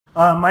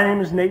My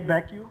name is Nate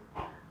Beckew,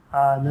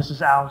 and this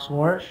is Alex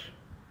Warish.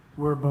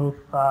 We're both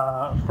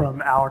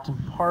from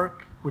Allerton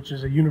Park, which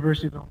is a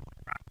University of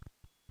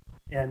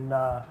in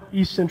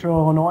East Central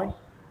Illinois.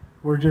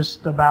 We're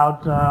just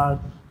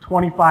about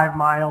 25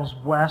 miles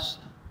west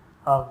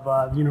of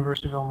the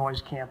University of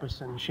Illinois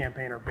campus in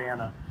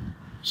Champaign-Urbana.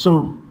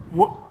 So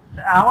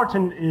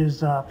Allerton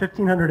is a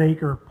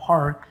 1,500-acre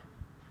park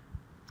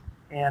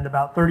and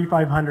about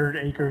 3,500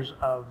 acres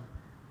of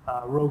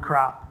row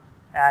crop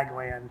ag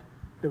land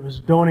that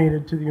was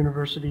donated to the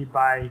university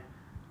by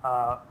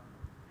a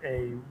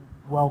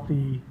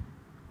wealthy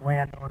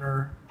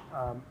landowner.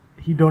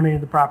 He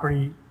donated the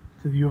property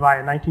to the U of I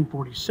in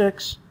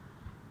 1946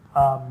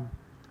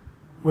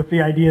 with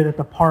the idea that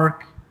the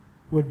park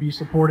would be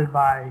supported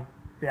by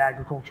the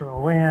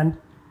agricultural land.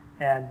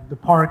 And the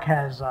park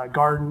has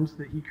gardens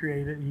that he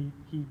created.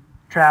 He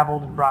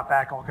traveled and brought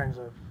back all kinds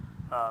of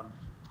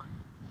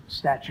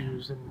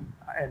statues and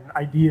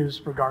ideas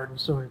for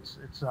gardens. So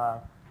it's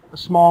a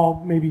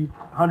small, maybe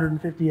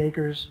 150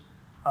 acres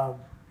of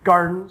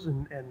gardens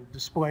and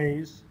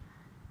displays.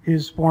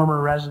 His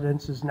former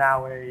residence is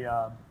now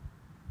a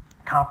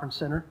conference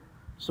center,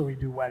 so we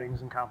do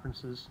weddings and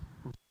conferences.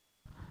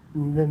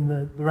 And then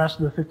the rest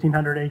of the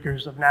 1,500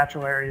 acres of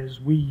natural areas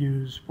we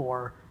use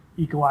for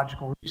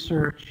ecological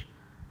research.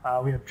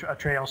 We have a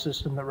trail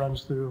system that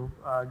runs through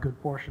a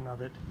good portion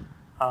of it.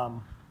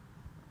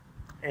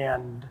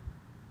 And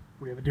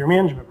we have a deer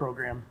management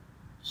program.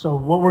 So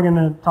what we're going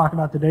to talk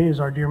about today is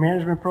our deer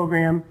management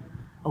program,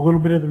 a little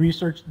bit of the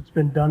research that's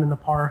been done in the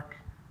park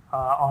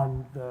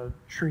on the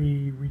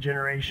tree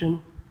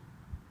regeneration,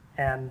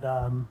 and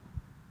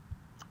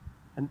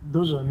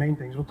those are the main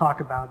things. We'll talk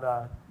about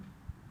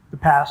the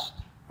past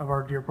of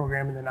our deer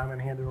program, and then I'm going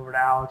to hand it over to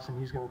Alex, and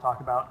he's going to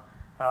talk about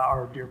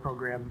our deer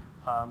program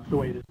the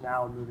way it is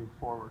now and moving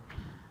forward.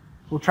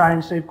 We'll try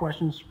and save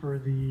questions for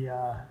the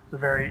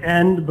very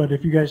end, but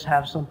if you guys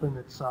have something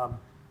that's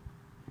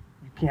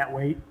you can't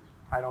wait,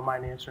 I don't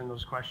mind answering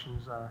those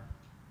questions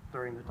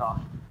during the talk.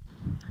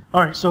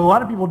 All right, so a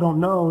lot of people don't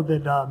know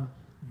that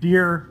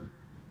deer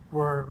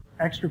were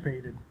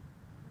extirpated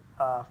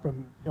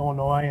from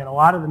Illinois, and a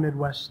lot of the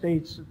Midwest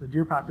states, the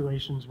deer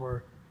populations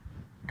were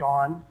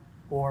gone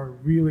or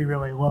really,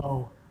 really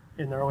low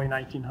in the early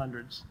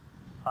 1900s.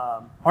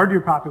 Our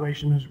deer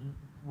population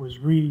was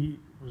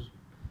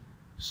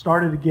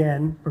started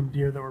again from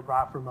deer that were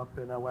brought from up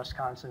in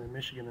Wisconsin and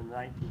Michigan in the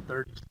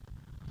 1930s.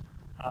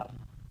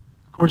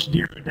 Of course,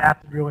 deer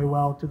adapted really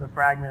well to the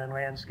fragmented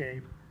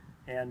landscape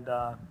and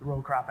the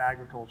row crop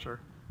agriculture.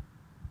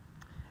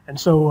 And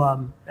so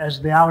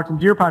as the Allerton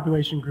deer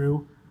population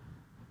grew,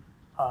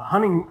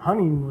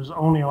 hunting was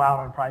only allowed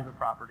on private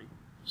property.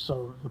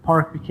 So the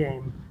park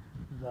became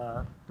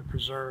the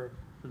preserve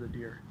for the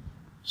deer.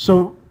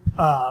 So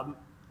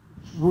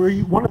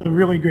one of the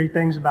really great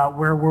things about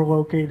where we're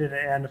located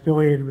and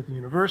affiliated with the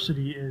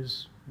university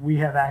is we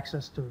have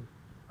access to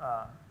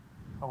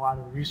a lot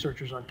of the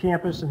researchers on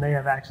campus, and they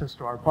have access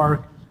to our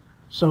park.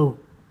 So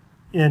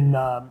in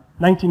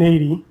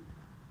 1980,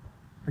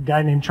 a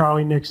guy named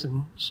Charlie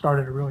Nixon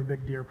started a really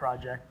big deer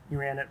project. He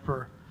ran it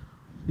for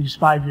these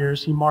 5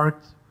 years. He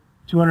marked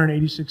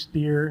 286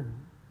 deer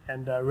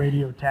and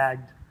radio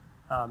tagged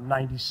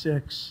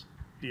 96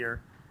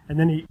 deer. And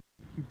then he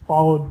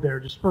followed their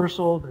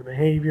dispersal, their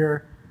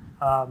behavior,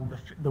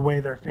 the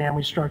way their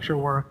family structure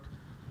worked,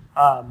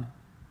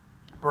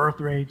 birth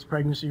rates,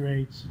 pregnancy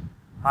rates,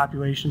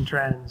 population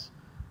trends,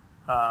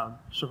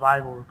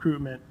 survival,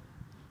 recruitment,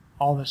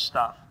 all this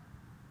stuff.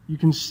 You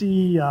can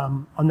see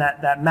on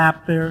that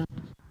map there,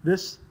 the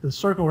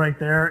circle right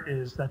there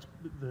is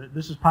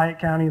this is Piatt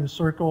County. The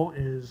circle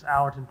is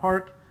Allerton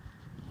Park.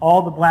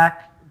 All the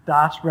black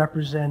dots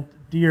represent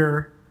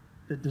deer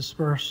that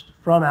dispersed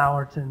from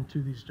Allerton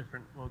to these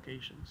different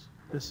locations.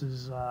 This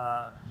is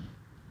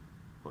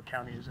what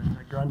county is it?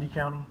 Grundy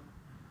County.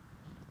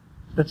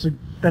 That's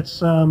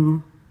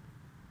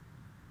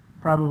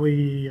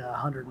probably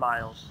 100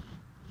 miles.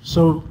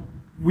 So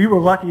we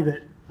were lucky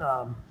that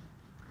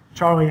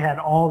Charlie had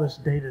all this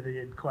data that he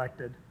had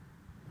collected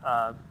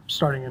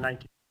starting in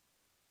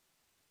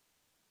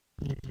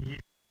 1980,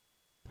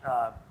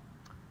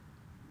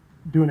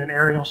 doing an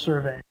aerial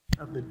survey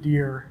of the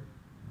deer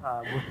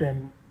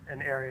within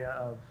an area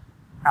of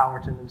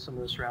Allerton and some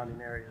of the surrounding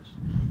areas.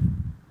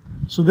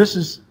 So this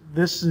is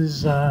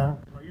I'll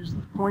use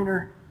the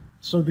pointer.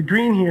 So the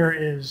green here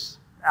is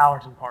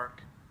Allerton Park.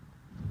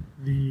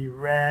 The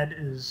red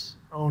is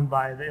owned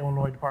by the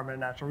Illinois Department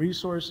of Natural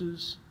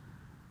Resources.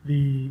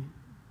 The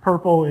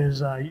purple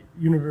is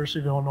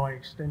University of Illinois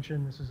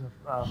Extension. This is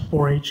a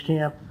 4-H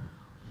camp.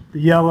 The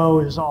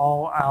yellow is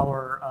all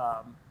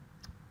our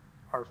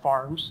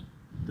farms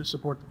that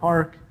support the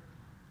park.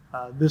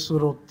 This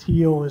little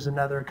teal is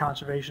another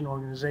conservation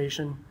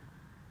organization.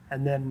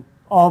 And then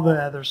all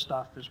the other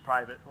stuff is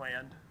private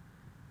land.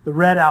 The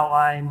red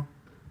outline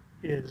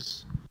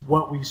is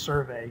what we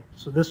survey.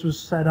 So this was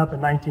set up in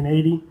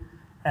 1980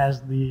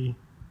 as the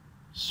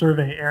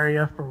survey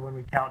area for when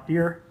we count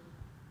deer.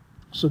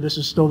 So this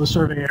is still the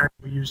survey area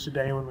we use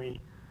today when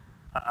we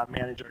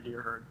manage our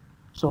deer herd.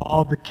 So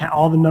all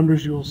the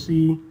numbers you will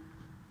see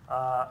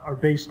are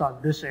based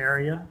on this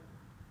area,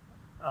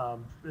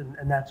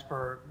 and that's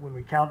for when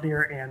we count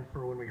deer and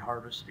for when we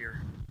harvest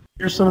deer.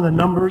 Here's some of the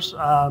numbers.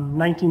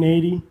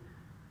 1980,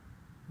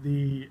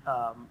 the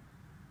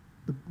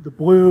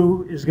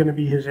blue is going to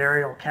be his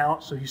aerial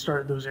count, so he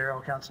started those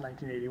aerial counts in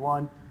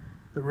 1981.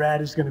 The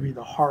red is going to be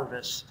the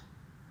harvest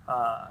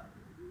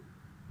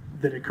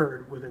that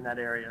occurred within that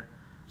area.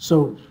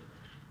 So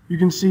you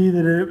can see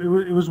that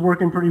it was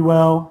working pretty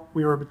well.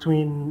 We were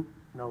between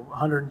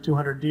 100 and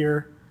 200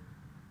 deer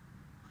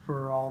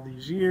for all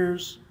these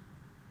years.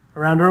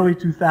 Around early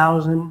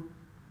 2000,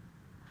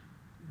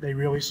 they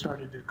really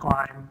started to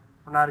decline.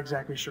 We're not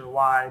exactly sure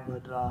why,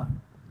 but the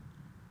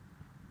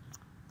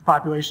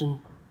population,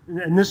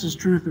 and this is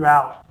true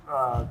throughout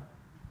a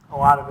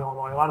lot of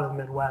Illinois, a lot of the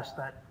Midwest,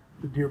 that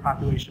the deer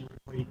population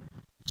really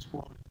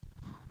exploded.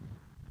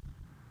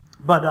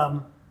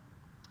 But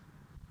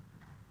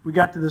we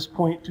got to this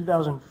point,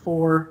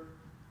 2004,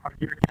 our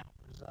deer count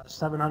was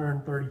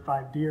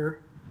 735 deer.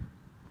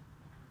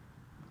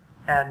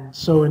 And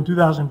so in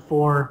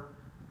 2004,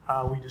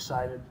 we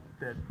decided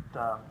that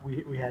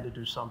we had to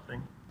do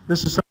something.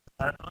 This is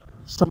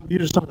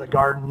these are some of the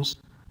gardens,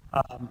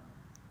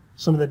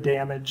 some of the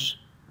damage.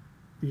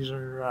 These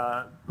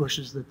are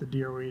bushes that the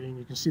deer were eating.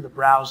 You can see the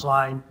browse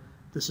line.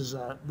 This is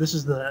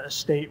the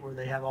estate where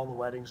they have all the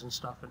weddings and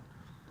stuff. And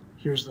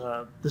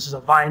this is a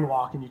vine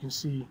walk, and you can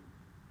see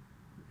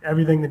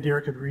everything the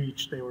deer could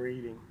reach, they were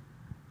eating.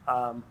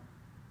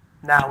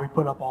 Now we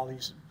put up all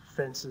these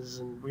fences,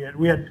 and we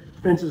had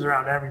fences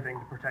around everything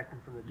to protect them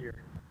from the deer.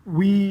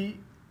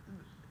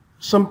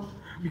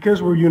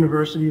 Because we're a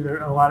university,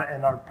 there are a lot,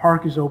 and our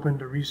park is open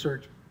to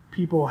research.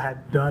 People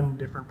had done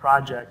different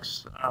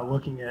projects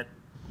looking at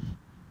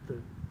the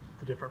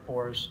different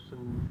forests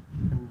and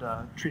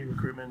tree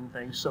recruitment and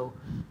things. So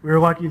we were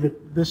lucky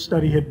that this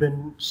study had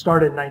been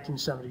started in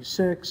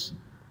 1976,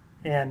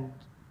 and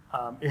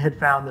it had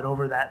found that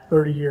over that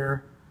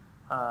 30-year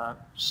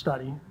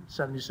study,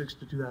 76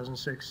 to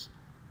 2006,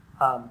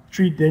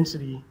 tree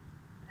density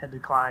had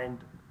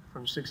declined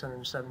from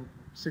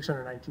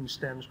 619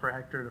 stems per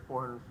hectare to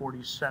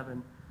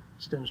 447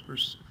 stems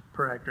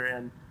per hectare.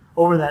 And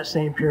over that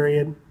same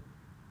period,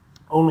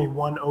 only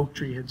one oak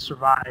tree had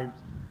survived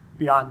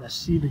beyond the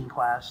seedling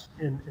class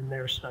in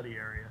their study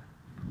area.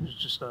 It's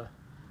just a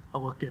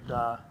look at,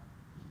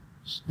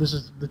 this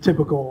is the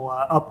typical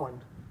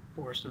upland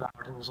forest of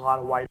Alberton. There's a lot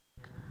of white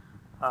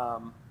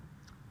oak.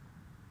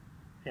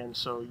 And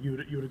so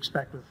you would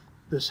expect with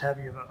this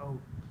heavy of an oak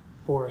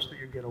forest that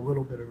you'd get a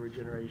little bit of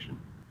regeneration.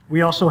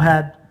 We also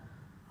had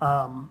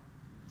a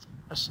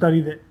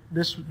study that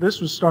this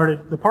was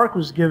started, the property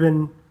was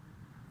given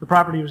to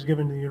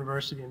the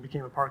university and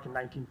became a park in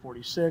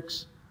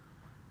 1946.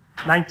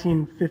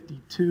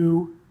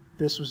 1952,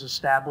 this was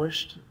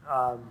established.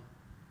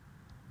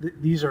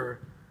 These are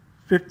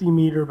 50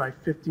 meter by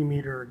 50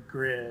 meter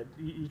grid.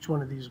 Each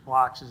one of these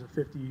blocks is a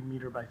 50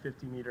 meter by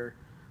 50 meter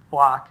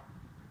block.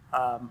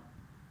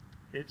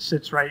 It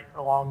sits right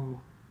along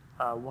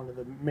one of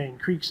the main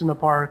creeks in the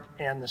park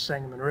and the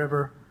Sangamon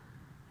River.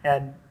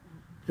 And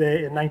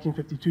in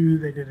 1952,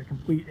 they did a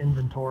complete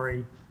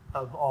inventory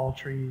of all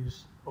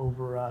trees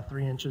over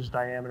 3 inches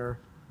diameter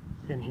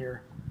in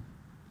here.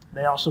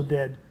 They also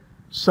did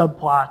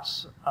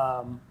subplots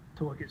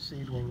to look at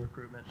seedling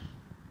recruitment.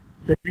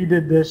 They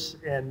redid this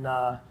in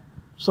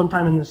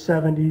sometime in the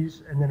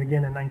 70s, and then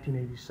again in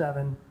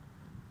 1987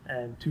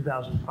 and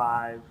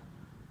 2005.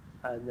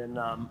 And then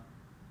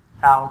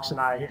Alex and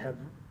I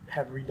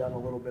have redone a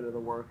little bit of the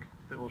work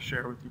that we'll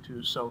share with you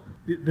too. So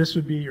this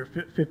would be your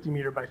 50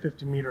 meter by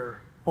 50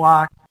 meter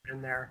block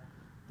in there.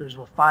 There's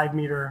a 5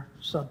 meter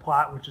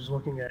subplot, which is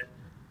looking at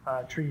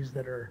trees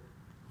that are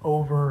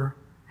over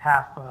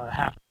half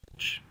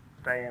inch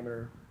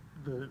diameter.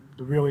 The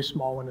really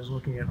small one is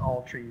looking at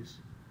all trees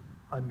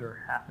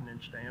under half an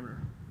inch diameter.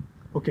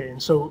 Okay,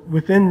 and so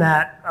within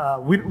that,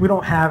 we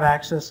don't have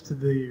access to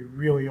the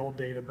really old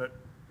data, but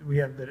we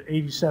have the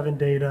 87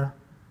 data.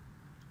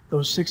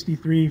 Those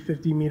 63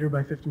 50 meter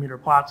by 50 meter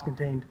plots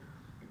contained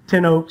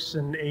 10 oaks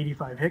and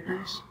 85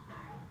 hickories.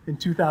 In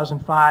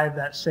 2005,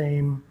 that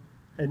same,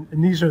 and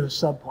these are the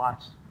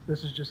subplots.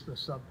 This is just the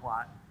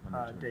subplot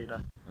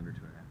data. Under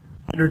 2.5.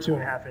 Under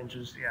 2.5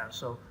 inches, yeah.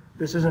 So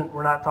this isn't,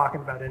 we're not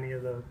talking about any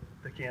of the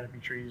canopy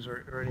trees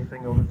or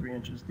anything over 3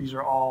 inches. These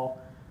are all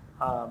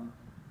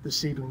the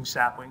seedling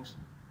saplings.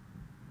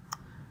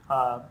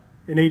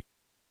 In 10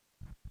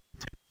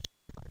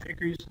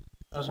 hickories,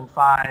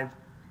 2005,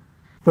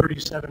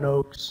 37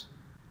 oaks,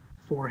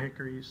 4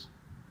 hickories.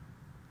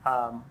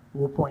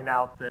 We'll point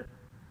out that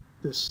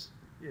these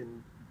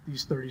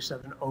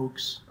 37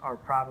 oaks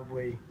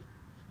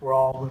were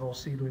all little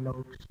seedling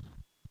oaks.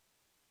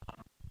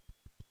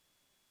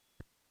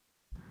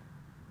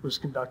 Was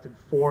conducted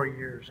 4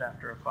 years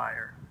after a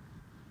fire.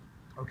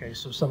 Okay,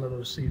 so some of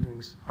those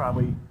seedlings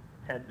probably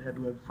had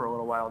lived for a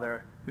little while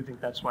there. We think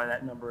that's why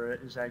that number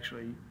is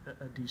actually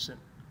a decent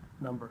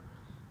number.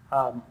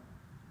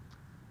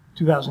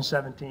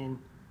 2017,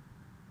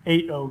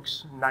 8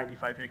 oaks,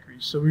 95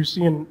 hickories. So we're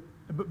seeing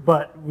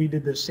But we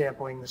did this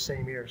sampling the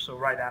same year, so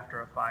right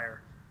after a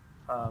fire.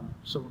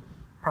 So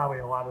probably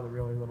a lot of the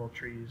really little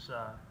trees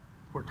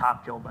were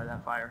top killed by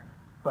that fire.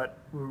 But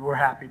we're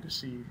happy to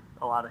see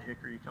a lot of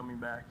hickory coming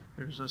back.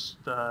 There's just,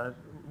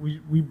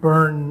 we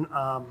burn,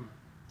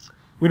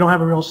 we don't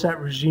have a real set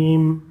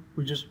regime.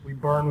 We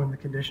burn when the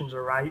conditions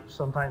are right.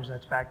 Sometimes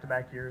that's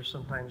back-to-back years.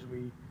 Sometimes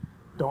we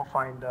don't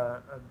find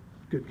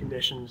good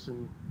conditions,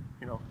 and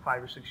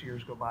 5 or 6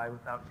 years go by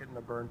without getting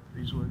a burn for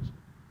these woods.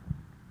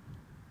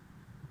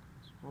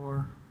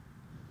 All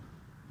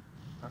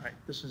right,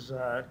 this is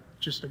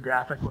just a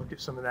graphic look at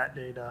some of that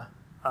data.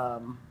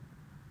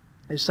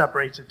 It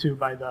separates it too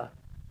by this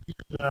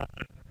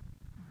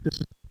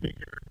is a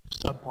bigger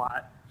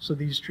subplot. So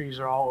these trees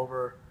are all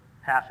over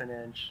half an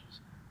inch,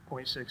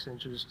 0.6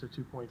 inches to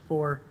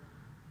 2.4.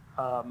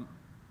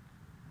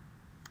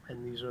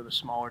 And these are the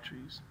smaller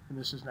trees. And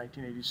this is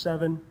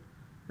 1987.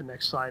 The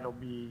next slide will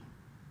be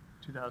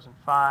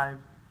 2005.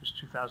 There's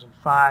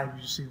 2005.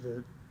 You see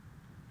the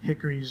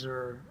hickories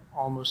are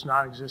almost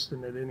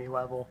non-existent at any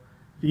level.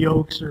 The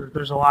oaks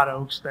there's a lot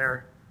of oaks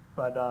there,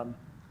 but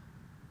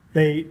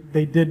they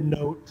did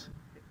note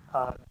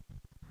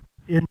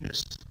in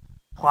this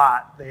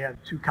plot they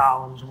have 2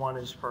 columns. One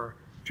is for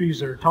trees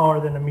that are taller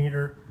than 1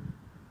 meter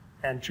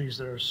and trees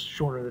that are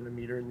shorter than 1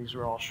 meter, and these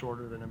are all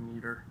shorter than 1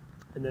 meter.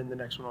 And then the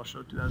next one I'll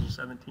show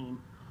 2017.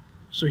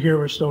 So here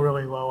we're still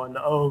really low on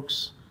the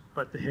oaks,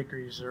 but the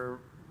hickories are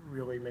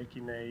really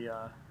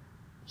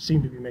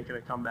seem to be making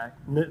a comeback.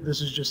 And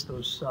this is just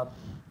those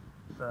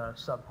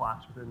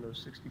subplots within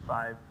those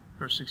 65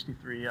 or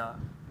 63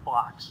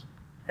 blocks.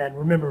 And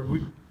remember,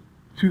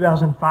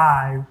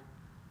 2005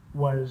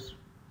 was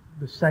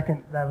the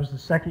second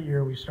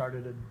year we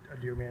started a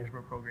deer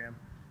management program,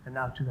 and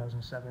now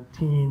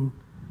 2017,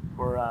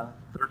 we're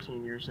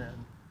 13 years in.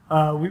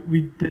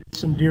 We did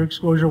some deer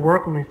exposure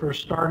work when we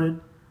first started.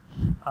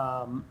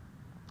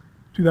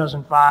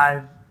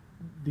 2005,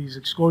 these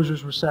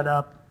exposures were set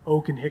up.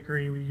 Oak and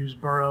hickory, we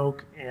used bur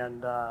oak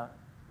and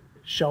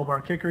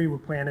shellbark hickory were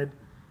planted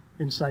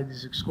inside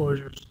these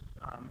exposures.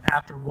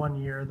 After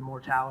 1 year, the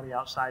mortality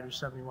outside was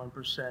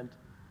 71%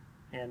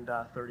 and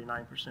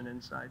 39%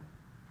 inside.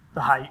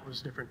 The height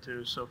was different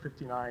too, so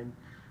 59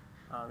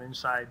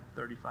 inside,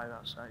 35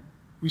 outside.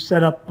 We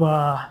set up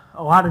a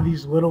lot of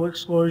these little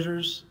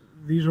exposures.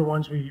 These are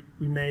ones we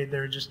made.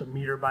 They're just 1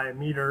 meter by 1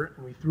 meter,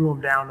 and we threw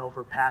them down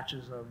over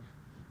patches of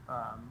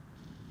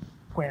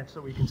plants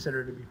that we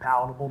consider to be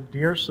palatable to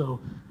deer. So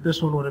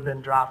this one would have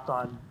been dropped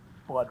on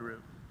bloodroot.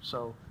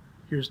 So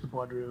here's the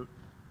bloodroot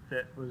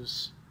that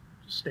was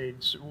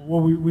well,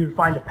 we would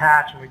find a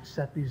patch and we'd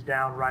set these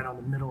down right on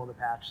the middle of the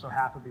patch. So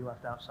half would be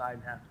left outside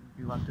and half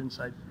would be left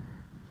inside.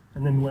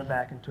 And then went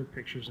back and took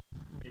pictures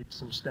and made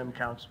some stem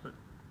counts. But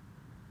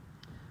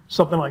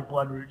something like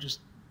bloodroot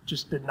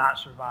just did not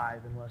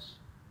survive unless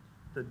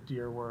the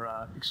deer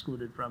were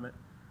excluded from it.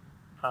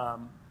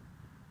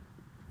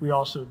 We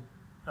also,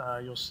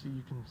 you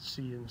can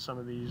see in some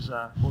of these,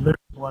 well, there's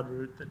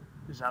bloodroot that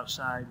is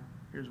outside.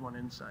 Here's one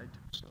inside,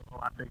 so a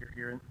lot bigger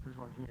here. There's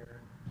one here.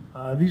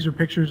 These are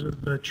pictures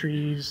of the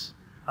trees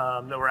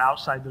that were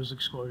outside those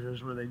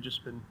exposures where they'd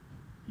just been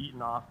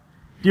eaten off.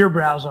 Deer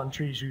browse on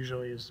trees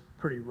usually is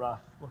pretty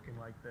rough, looking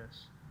like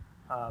this,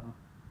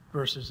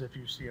 versus if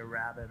you see a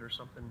rabbit or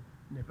something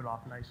nip it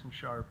off nice and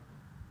sharp.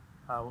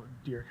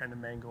 Deer kind of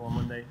mangle them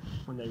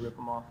when they rip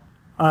them off.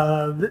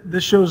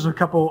 This shows a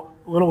couple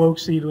little oak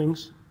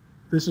seedlings.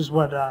 This is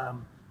what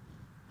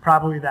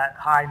probably that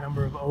high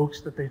number of oaks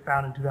that they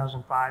found in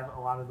 2005. A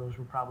lot of those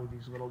were probably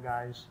these little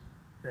guys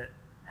that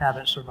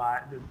haven't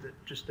survived, that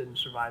just didn't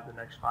survive the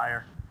next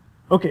fire.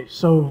 Okay,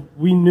 so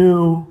we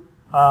knew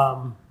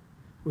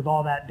with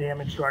all that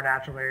damage to our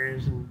natural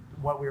areas and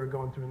what we were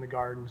going through in the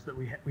gardens that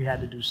we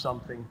had to do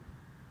something.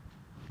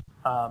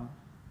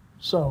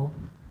 So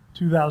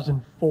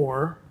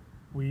 2004,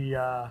 we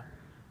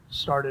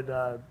started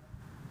a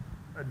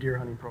deer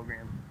hunting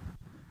program.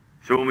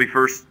 So when we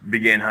first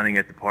began hunting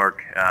at the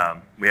park,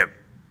 we have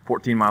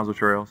 14 miles of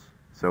trails.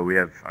 So we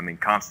have,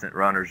 constant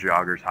runners,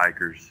 joggers,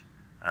 hikers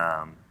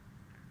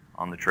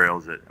on the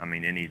trails at,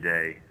 any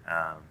day,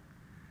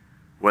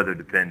 weather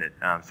dependent.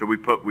 So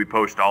we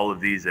post all of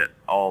these at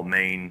all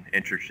main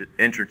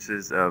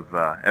entrances of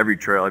every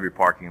trail, every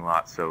parking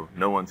lot, so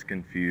no one's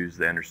confused.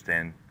 They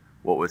understand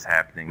what was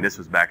happening. This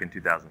was back in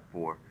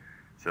 2004.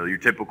 So your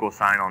typical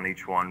sign on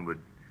each one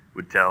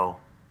would tell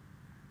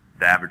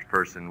the average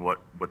person what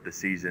the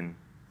season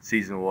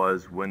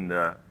was when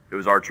it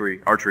was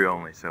archery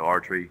only. So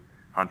archery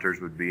hunters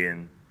would be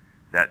in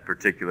that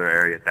particular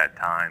area at that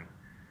time.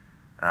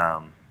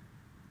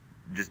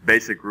 Just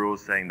basic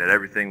rules saying that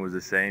everything was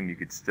the same. You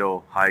could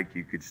still hike,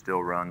 you could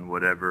still run,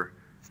 whatever.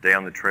 Stay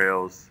on the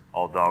trails.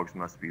 All dogs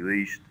must be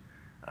leashed.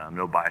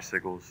 No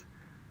bicycles.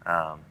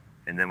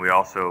 And then we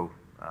also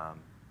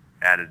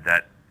added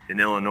that in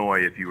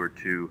Illinois, if you were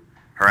to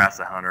harass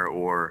a hunter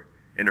or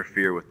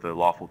interfere with the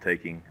lawful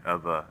taking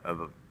of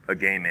a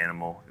game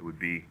animal,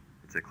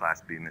 it's a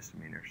Class B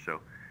misdemeanor.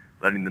 So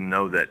letting them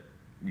know that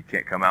you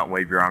can't come out and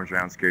wave your arms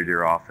around, scare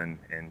deer off, and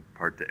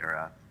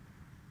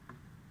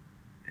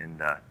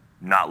and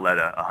not let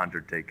a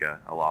hunter take a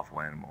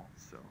lawful animal.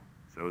 So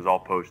it was all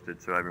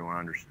posted so everyone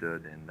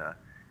understood, and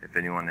if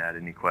anyone had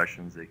any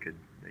questions, they could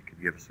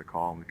give us a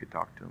call and we could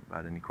talk to them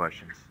about any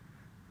questions.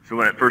 So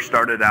when it first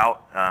started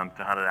out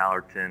to hunt at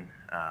Allerton,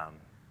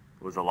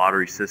 it was a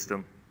lottery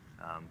system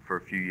for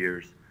a few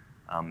years,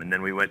 and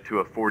then we went to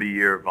a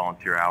 40-year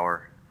volunteer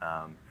hour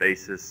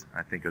basis.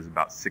 I think it was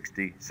about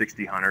 60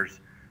 hunters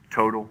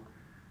total.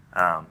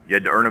 You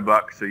had to earn a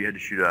buck, so you had to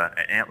shoot an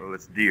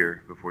antlerless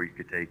deer before you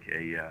could take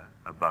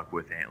a buck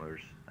with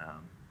antlers.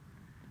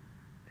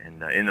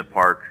 And in the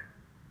park,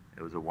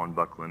 it was a 1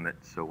 buck limit.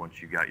 So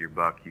once you got your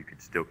buck, you could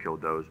still kill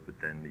does, but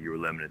then you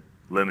were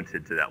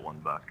limited to that 1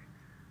 buck.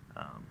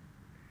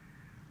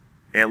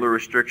 Antler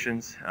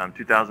restrictions.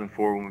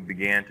 2004 when we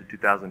began to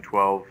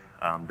 2012,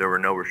 there were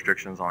no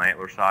restrictions on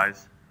antler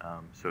size.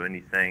 So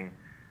anything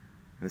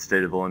in the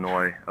state of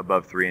Illinois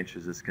above 3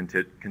 inches is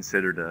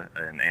considered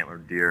an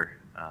antlered deer.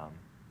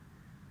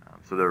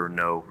 So there were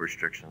no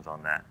restrictions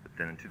on that. But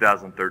then in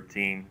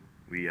 2013,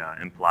 we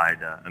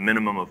implied a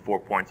minimum of 4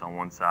 points on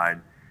one side,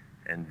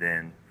 and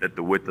then that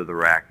the width of the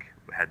rack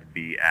had to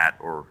be at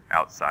or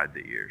outside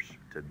the ears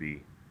to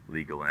be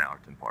legal in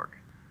Allerton Park.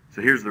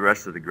 So here's the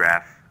rest of the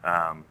graph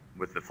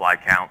with the fly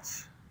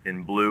counts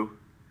in blue.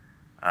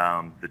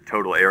 The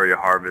total area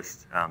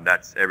harvest,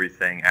 that's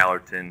everything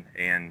Allerton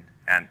and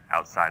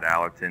outside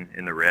Allerton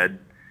in the red.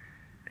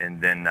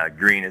 And then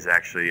green is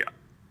actually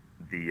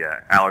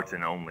the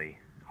Allerton only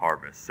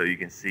harvest. So you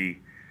can see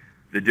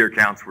the deer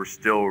counts were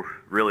still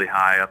really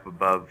high, up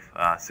above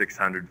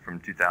 600 from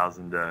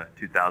 2000 to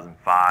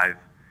 2005.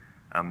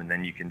 And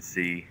then you can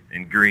see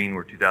in green,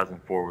 where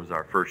 2004 was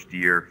our first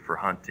year for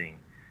hunting,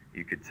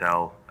 you could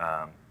tell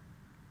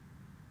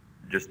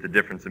just the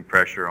difference in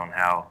pressure on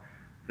how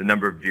the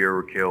number of deer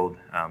were killed.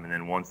 And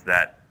then once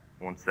that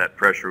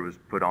pressure was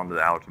put onto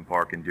the Allerton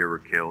Park and deer were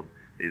killed,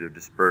 either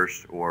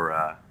dispersed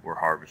or were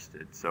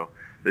harvested. So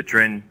the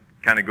trend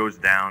kind of goes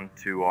down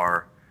to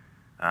our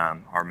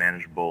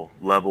manageable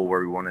level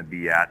where we want to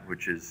be at,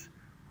 which is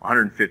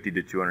 150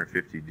 to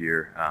 250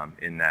 deer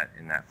in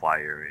that fly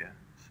area.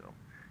 So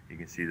you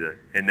can see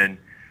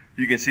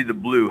you can see the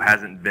blue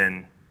hasn't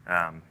been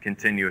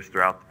continuous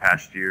throughout the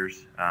past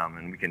years,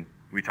 and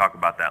we talk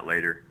about that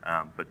later.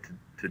 But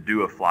to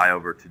do a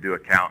flyover, to do a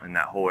count in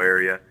that whole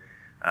area,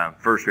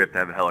 first we have to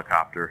have a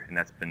helicopter, and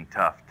that's been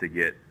tough to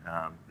get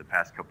the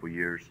past couple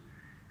years.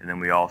 And then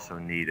we also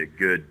need a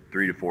good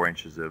 3 to 4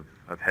 inches of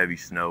heavy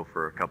snow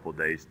for a couple of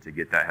days to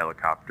get that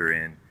helicopter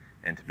in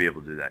and to be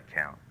able to do that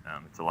count.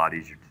 It's a lot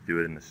easier to do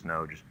it in the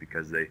snow just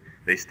because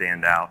they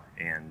stand out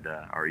and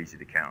are easy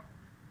to count.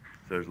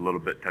 So there's a little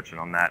bit touching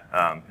on that.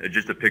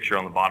 Just a picture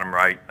on the bottom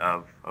right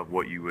of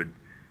what you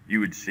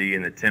would see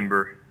in the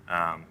timber.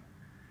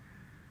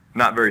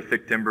 Not very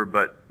thick timber,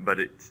 but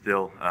it's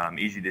still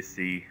easy to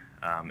see.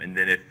 And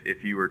then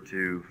if you were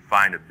to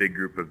find a big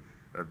group of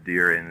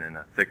deer in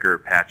a thicker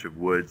patch of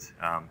woods,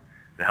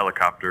 the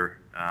helicopter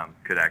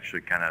could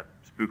actually kind of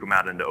spook them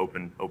out into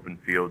open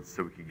fields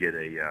so we could get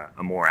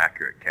a more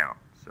accurate count.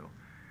 So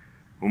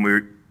when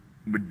we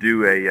would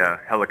do a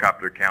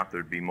helicopter count,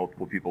 there would be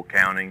multiple people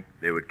counting.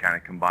 They would kind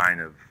of combine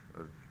of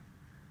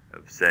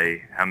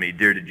say, how many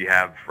deer did you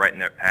have right in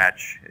that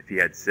patch? If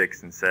you had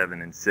 6 and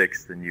 7 and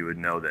 6, then you would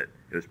know that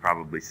it was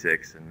probably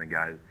 6, and the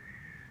guy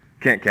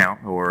can't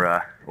count, or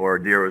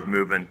a deer was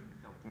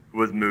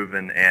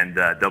moving and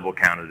double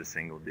counted a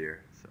single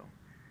deer. So,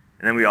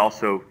 and then we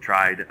also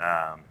tried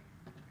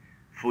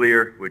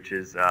FLIR, which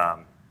is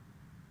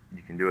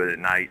you can do it at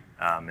night,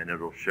 and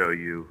it'll show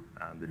you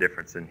the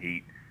difference in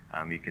heat.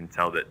 You can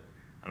tell that,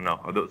 I don't know,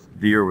 are those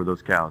deer or were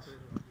those cows?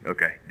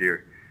 Okay,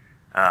 deer.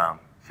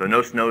 So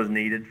no snow is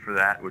needed for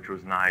that, which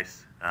was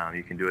nice.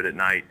 You can do it at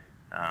night,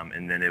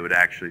 and then it would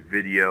actually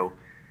video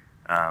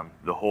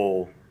the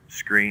whole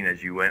screen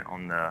as you went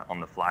on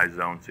the fly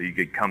zone, so you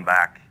could come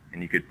back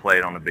and you could play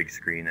it on a big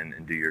screen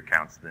and do your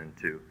counts then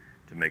too,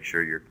 to make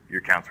sure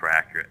your counts were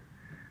accurate.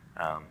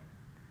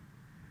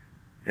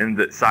 And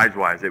the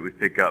size-wise, it would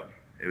pick up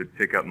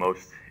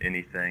most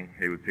anything.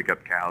 It would pick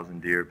up cows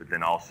and deer, but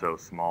then also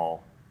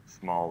small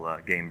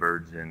game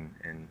birds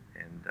and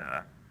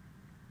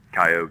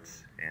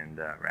coyotes and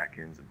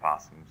raccoons and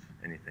possums,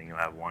 anything you'll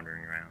have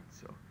wandering around.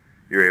 So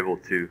you're able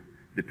to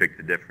depict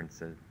the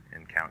difference and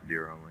count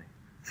deer only.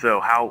 So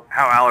how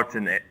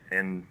Allerton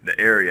and the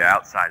area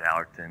outside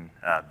Allerton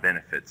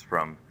benefits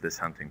from this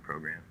hunting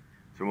program.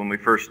 So when we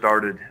first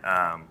started,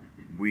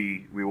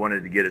 we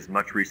wanted to get as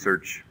much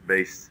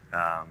research-based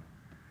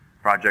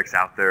projects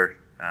out there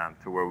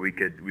to where we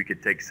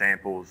could take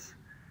samples,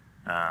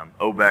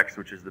 obex,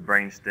 which is the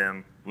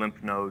brainstem,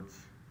 lymph nodes,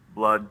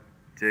 blood,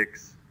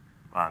 ticks,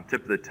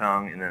 tip of the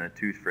tongue, and then a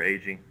tooth for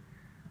aging.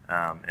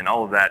 And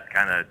all of that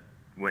kind of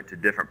went to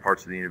different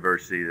parts of the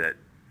university that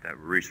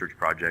research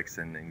projects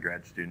and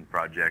grad student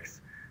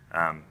projects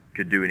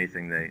could do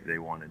anything they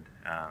wanted.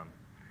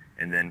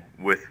 And then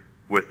with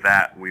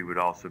that, we would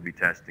also be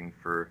testing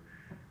for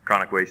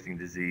chronic wasting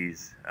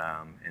disease,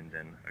 and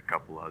then a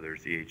couple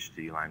others,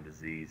 EHD, Lyme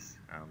disease,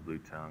 blue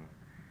tongue,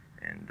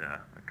 and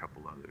a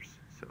couple others.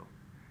 So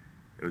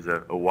it was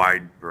a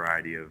wide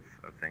variety of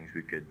things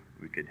we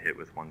could hit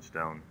with one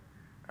stone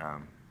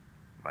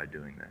by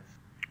doing this.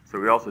 So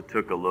we also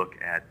took a look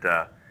at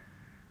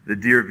the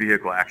deer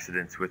vehicle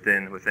accidents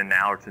within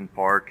Allerton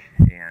Park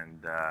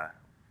and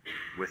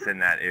within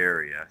that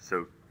area.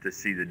 So to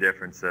see the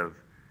difference of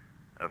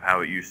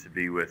how it used to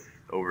be with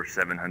over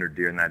 700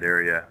 deer in that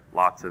area,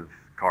 lots of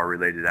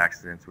car-related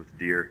accidents with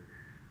deer,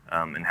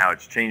 and how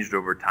it's changed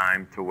over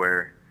time to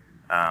where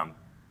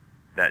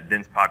that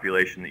dense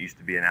population that used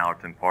to be in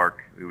Allerton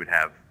Park, we would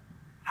have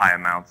high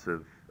amounts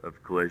of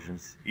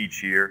collisions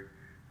each year,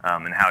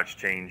 and how it's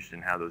changed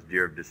and how those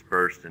deer have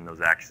dispersed and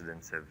those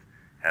accidents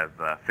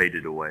have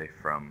faded away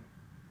from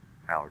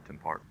Allerton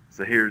Park.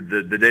 So here,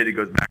 the data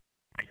goes back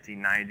to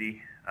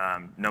 1990,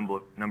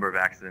 number of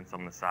accidents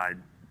on the side,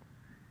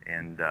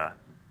 and the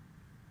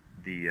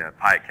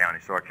Piatt County,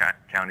 so our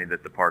county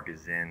that the park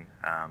is in,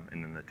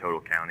 and then the total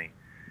county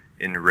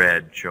in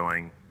red,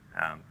 showing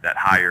that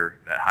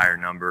higher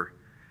number.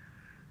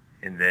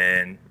 And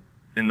then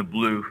in the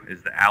blue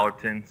is the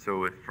Allerton.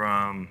 So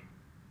from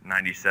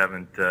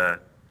 97 to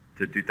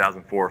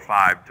 2004 or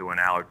 5 to when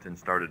Allerton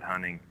started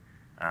hunting,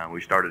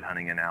 we started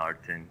hunting in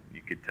Allerton.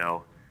 You could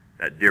tell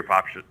that deer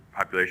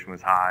population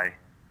was high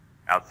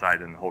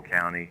outside in the whole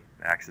county.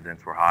 The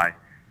accidents were high,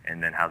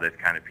 and then how they've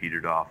kind of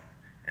petered off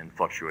and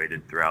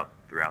fluctuated throughout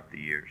the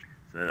years.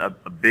 So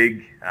a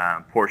big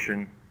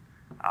portion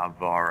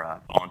of our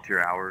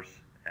volunteer hours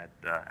at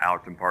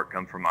Allerton Park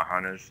come from our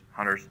hunters.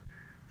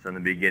 So in the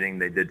beginning,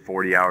 they did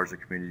 40 hours of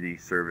community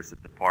service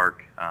at the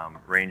park,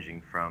 ranging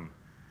from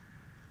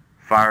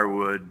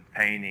firewood,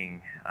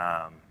 painting,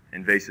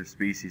 invasive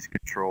species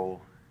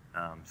control,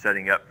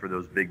 setting up for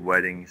those big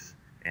weddings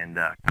and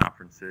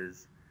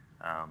conferences,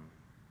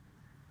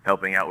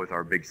 helping out with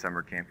our big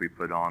summer camp we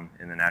put on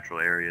in the natural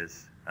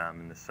areas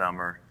in the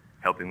summer,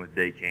 helping with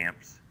day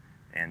camps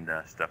and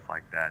stuff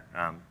like that.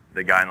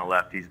 The guy on the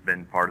left, he's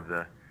been part of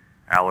the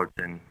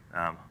Allerton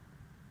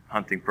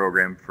hunting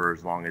program for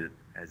as long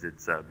as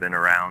it's been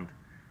around.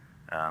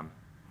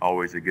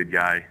 Always a good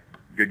guy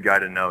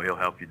to know. He'll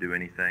help you do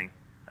anything.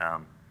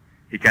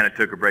 He kind of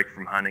took a break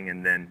from hunting,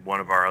 and then one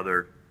of our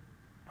other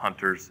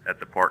hunters at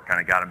the park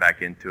kind of got him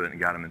back into it and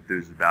got him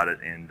enthused about it.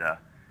 And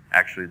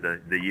actually,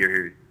 the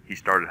year he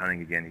started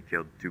hunting again, he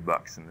killed 2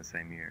 bucks in the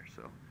same year,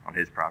 so on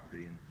his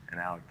property in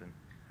Allerton.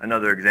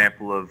 Another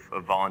example of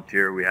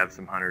volunteer, we have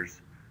some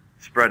hunters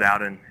spread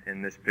out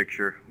in this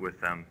picture with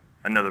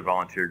another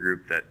volunteer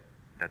group that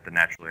the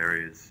natural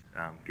areas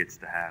gets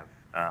to have.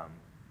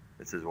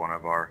 This is one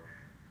of our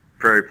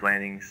prairie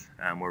plantings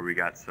where we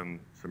got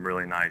some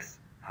really nice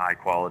high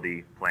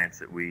quality plants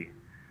that we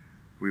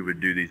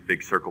would do these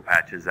big circle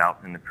patches out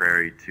in the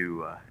prairie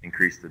to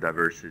increase the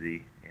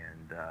diversity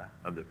and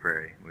of the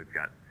prairie. We've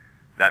got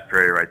that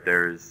prairie right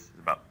there is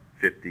about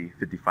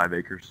 55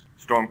 acres.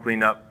 Storm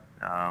cleanup,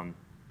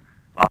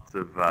 lots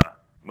of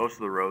most of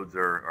the roads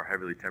are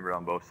heavily timbered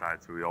on both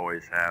sides, so we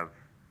always have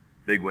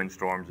big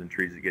windstorms and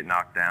trees that get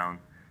knocked down,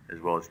 as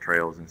well as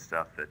trails and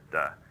stuff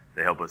that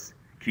they help us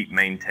keep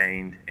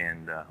maintained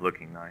and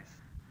looking nice.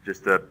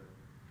 Just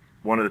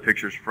one of the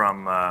pictures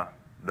from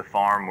the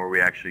farm where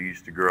we actually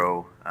used to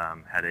grow,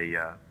 had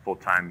a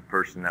full-time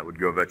person that would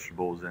grow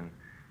vegetables and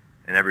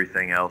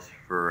everything else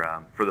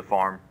for the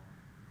farm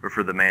or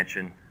for the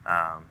mansion.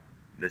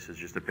 This is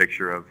just a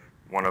picture of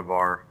one of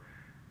our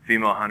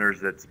female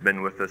hunters that's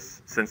been with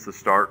us since the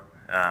start,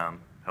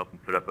 helping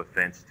put up a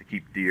fence to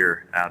keep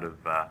deer out of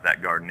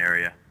that garden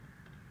area.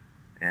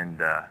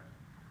 And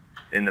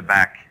in the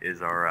back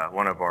is our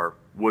one of our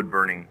wood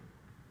burning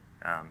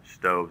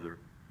stoves or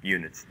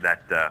units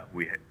that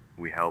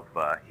we help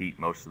heat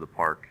most of the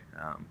park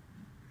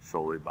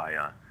solely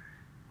by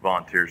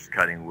volunteers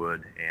cutting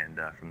wood and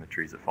from the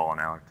trees that fall in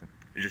Allerton.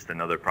 It's just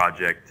another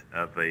project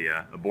of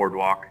a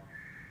boardwalk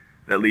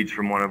that leads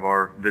from one of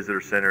our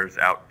visitor centers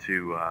out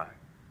to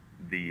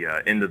the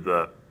end of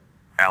the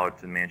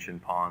Allerton Mansion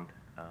Pond,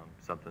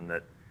 something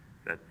that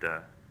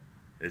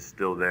is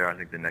still there. I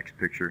think the next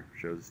picture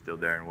shows it's still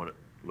there and what it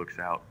looks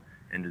out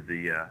into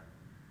the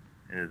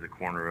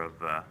corner of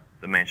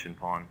the Mansion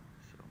Pond.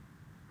 So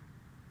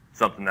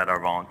something that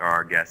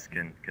our guests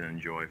can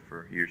enjoy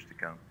for years to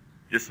come.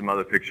 Just some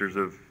other pictures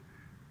of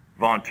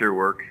volunteer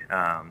work,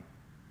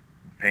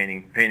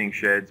 painting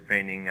sheds,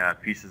 painting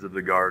pieces of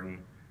the garden,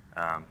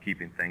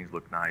 keeping things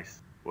look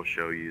nice. We'll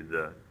show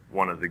you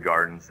one of the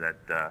gardens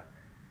that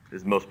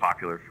is most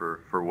popular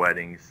for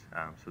weddings.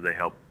 So they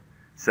help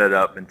set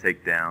up and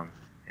take down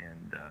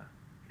and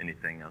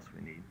anything else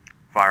we need.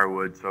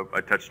 Firewood, so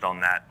I touched on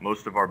that.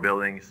 Most of our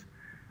buildings,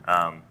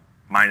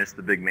 minus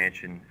the big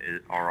mansion,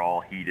 are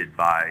all heated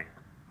by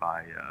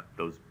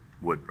those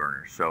wood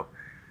burners. So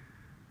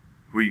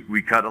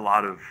we cut a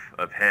lot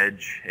of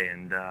hedge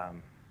and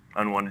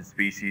unwanted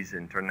species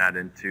and turn that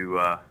into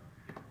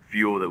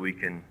fuel that we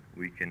can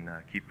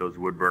keep those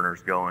wood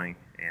burners going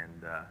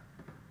and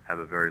have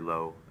a very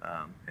low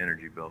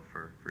energy bill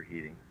for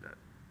heating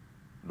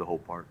the whole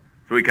park.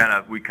 So we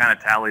kind of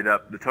tallied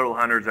up the total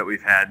hunters that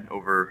we've had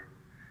over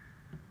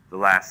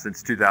the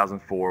since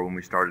 2004 when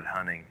we started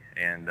hunting,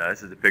 and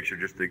this is a picture,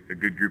 just a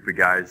good group of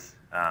guys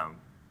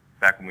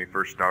back when we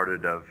first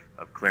started of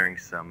clearing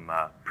some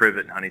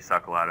privet and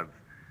honeysuckle out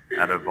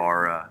of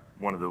our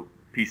one of the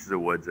pieces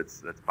of woods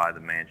that's by the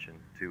mansion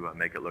to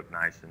make it look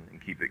nice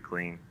and keep it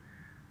clean.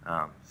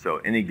 So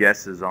any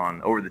guesses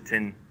on, over the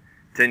 10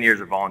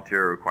 years of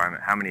volunteer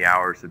requirement, how many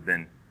hours have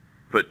been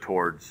put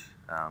towards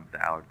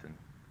the Allerton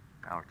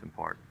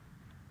Park?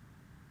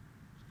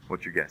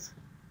 What's your guess?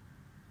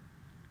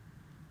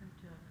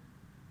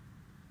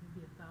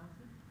 Maybe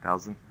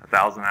 1,000?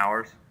 1,000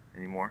 hours?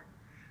 Any more?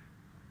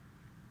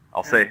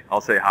 I'll say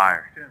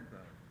higher. 10,000.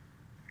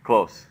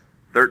 Close.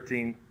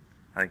 13.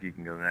 I think you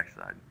can go to the next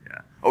slide.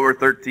 Yeah, over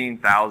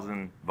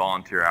 13,000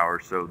 volunteer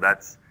hours. So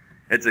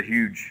it's a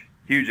huge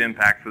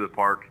impact for the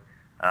park.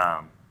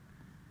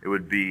 It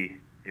would be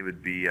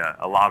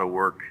a lot of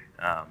work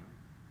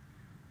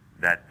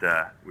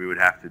that we would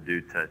have to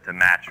do to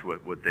match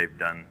what they've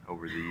done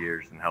over the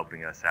years in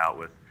helping us out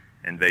with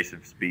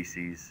invasive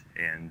species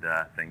and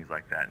things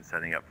like that, and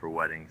setting up for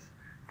weddings,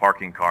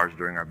 parking cars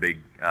during our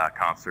big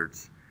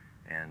concerts,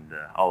 and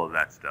all of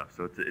that stuff.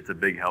 So it's a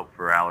big help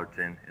for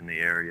Allerton in the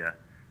area,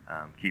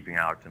 keeping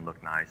Allerton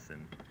look nice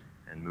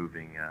and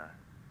moving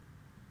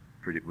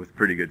with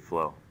pretty good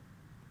flow.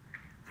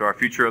 So our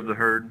future of the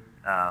herd,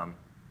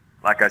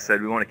 like I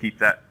said, we want to keep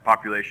that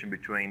population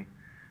between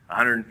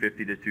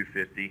 150 to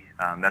 250.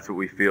 That's what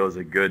we feel is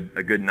a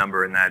good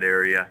number in that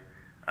area,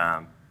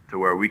 to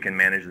where we can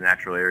manage the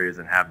natural areas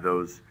and have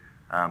those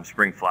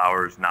spring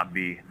flowers not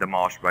be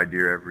demolished by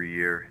deer every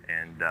year,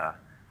 and the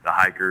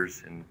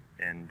hikers and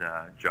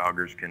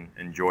joggers can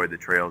enjoy the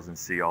trails and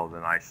see all the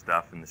nice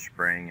stuff in the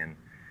spring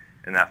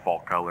and that fall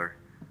color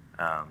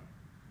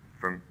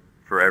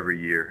for every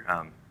year.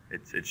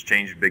 It's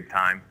changed big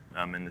time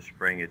in the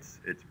spring. It's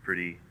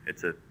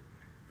a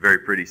very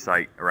pretty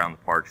sight around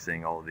the park,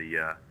 seeing all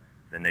the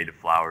native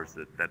flowers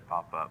that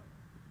pop up.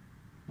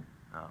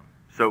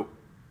 So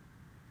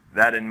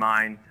that in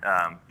mind,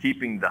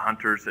 keeping the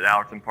hunters at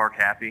Allerton Park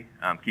happy,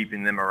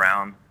 keeping them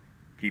around,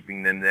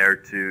 keeping them there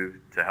to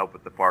help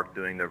with the park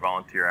doing their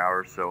volunteer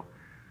hours. So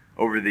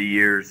over the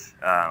years,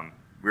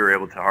 we were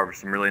able to harvest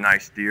some really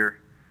nice deer,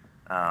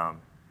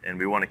 and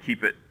we want to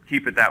keep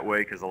it that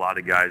way, because a lot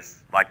of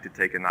guys like to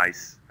take a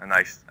nice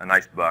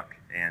buck,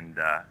 and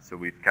so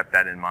we've kept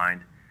that in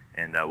mind,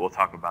 and we'll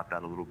talk about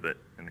that a little bit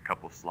in a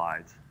couple of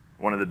slides.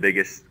 One of the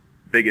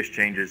biggest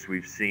changes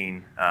we've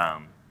seen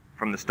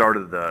from the start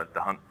of the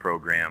hunt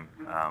program,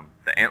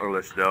 the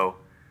antlerless doe,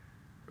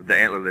 the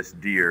antlerless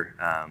deer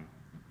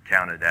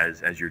counted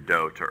as your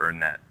doe to earn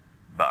that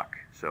buck.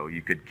 So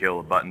you could kill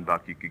a button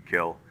buck, you could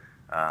kill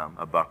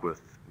a buck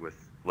with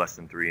less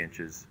than 3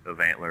 inches of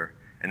antler,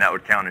 and that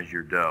would count as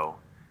your doe.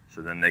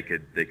 So then they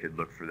could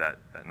look for that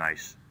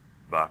nice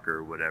buck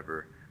or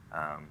whatever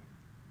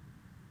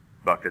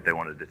buck that they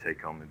wanted to take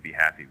home and be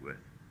happy with.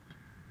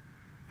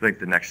 I think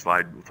the next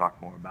slide we'll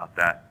talk more about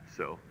that.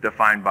 So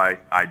defined by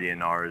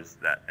IDNR is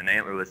that an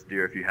antlerless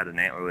deer, if you had an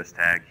antlerless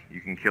tag,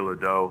 you can kill a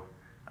doe,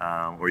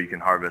 or you can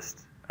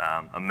harvest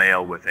a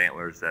male with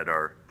antlers that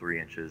are 3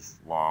 inches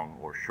long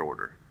or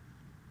shorter.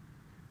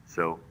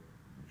 So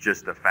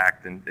just a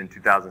fact, in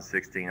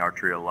 2016, our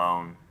tree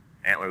alone,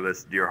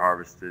 antlerless deer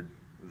harvested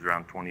was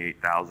around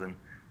 28,000.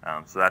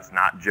 So that's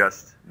not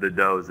just the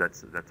does,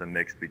 that's a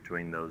mix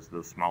between those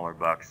smaller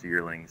bucks,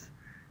 yearlings,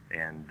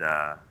 and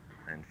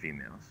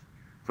females.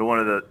 So one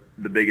of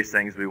the biggest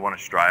things we want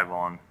to strive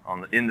on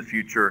in the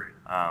future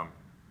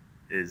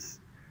is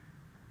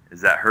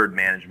that herd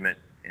management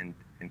and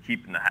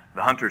keeping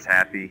the hunters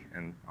happy,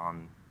 and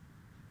on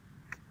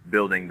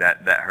building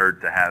that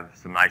herd to have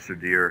some nicer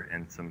deer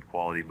and some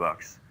quality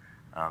bucks.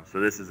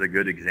 So this is a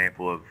good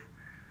example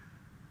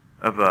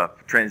of a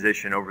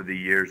transition over the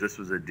years. This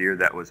was a deer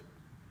that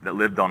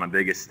lived on a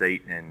big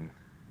estate in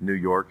New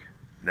York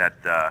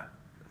that the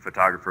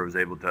photographer was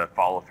able to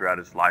follow throughout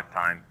his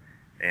lifetime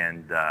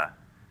and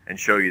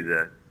show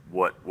you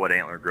what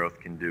antler growth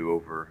can do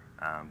over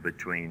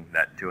between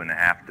that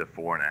 2.5 to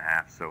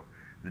 4.5. So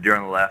the deer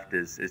on the left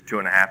is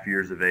 2.5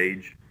 years of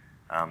age,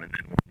 and then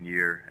 1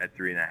 year at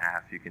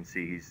 3.5. You can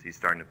see he's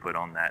starting to put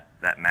on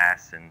that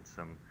mass and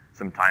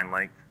some time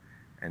length.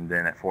 And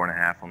then at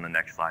 4.5 on the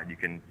next slide, you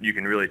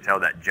can really tell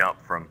that jump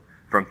from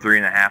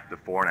 3.5 to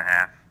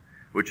 4.5,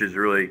 which is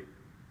really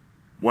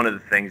one of the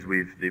things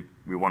we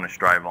want to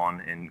strive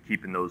on in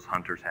keeping those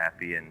hunters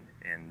happy and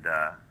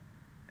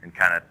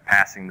kind of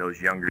passing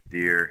those younger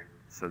deer,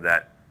 so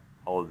that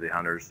all of the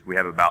hunters, we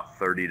have about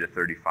 30 to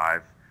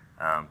 35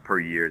 per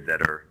year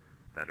that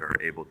are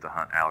able to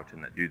hunt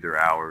Allerton, that do their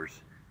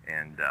hours,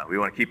 and we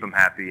want to keep them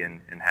happy and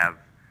have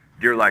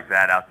deer like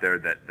that out there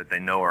that they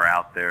know are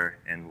out there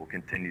and will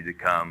continue to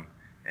come,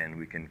 and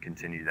we can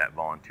continue that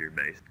volunteer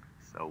base.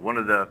 So one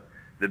of the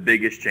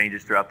biggest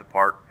changes throughout the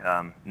park,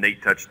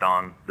 Nate touched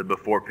on the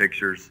before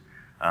pictures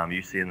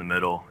you see in the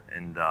middle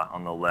and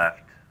on the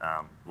left.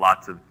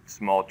 Lots of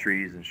small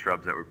trees and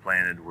shrubs that were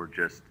planted were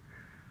just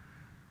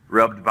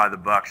rubbed by the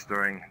bucks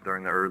during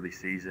the early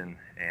season,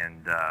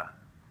 and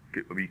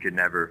we could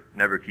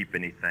never keep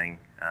anything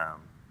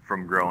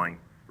from growing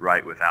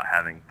right without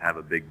having to have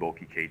a big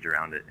bulky cage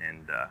around it.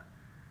 And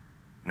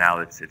now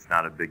it's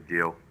not a big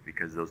deal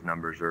because those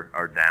numbers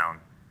are down.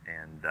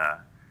 And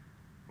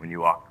when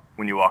you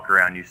walk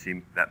around, you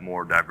see that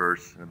more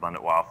diverse and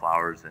abundant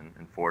wildflowers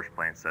and forest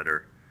plants that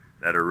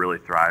are really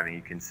thriving.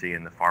 You can see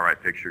in the far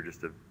right picture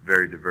just a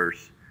very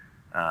diverse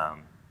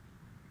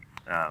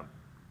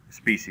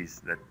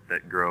species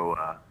that grow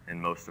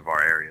in most of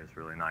our areas.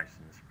 Really nice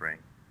in the spring.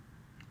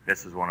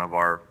 This is one of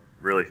our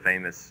really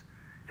famous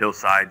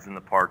hillsides in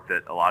the park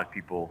that a lot of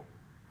people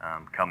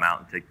come out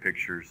and take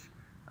pictures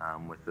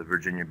with the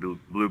Virginia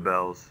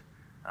bluebells.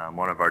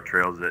 One of our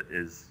trails that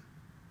is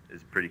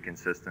pretty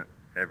consistent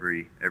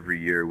every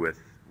year with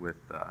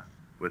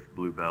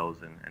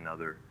bluebells and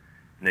other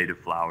native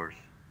flowers.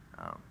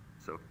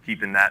 So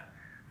keeping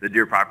the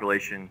deer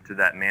population to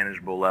that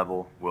manageable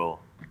level will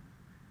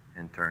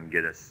in turn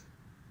get us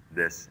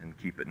this and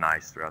keep it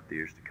nice throughout the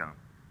years to come.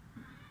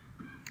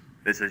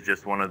 This is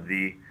just one of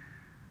the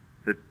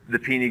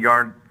peony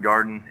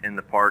garden in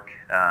the park.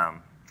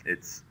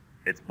 It's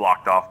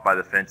blocked off by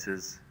the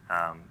fences.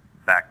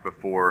 Back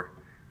before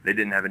they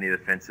didn't have any of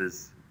the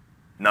fences,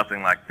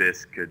 nothing like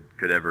this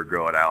could ever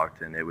grow at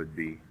Allerton. It would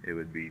be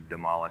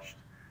demolished.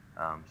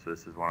 So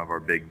this is one of our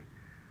big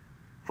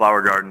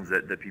flower gardens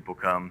that people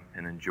come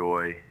and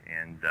enjoy,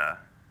 and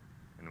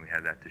we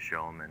have that to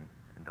show them and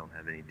don't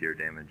have any deer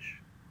damage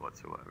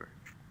whatsoever.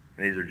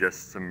 And these are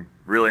just some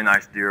really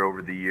nice deer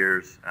over the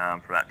years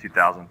from that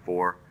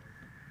 2004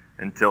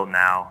 until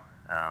now,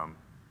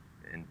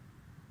 and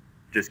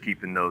just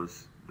keeping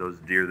those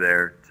deer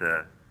there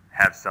to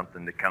have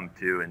something to come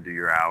to and do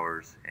your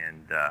hours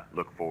and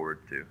look forward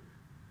to.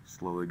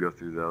 Slowly go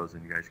through those,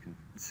 and you guys can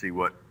see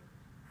what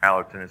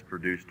Allerton has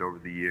produced over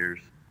the years.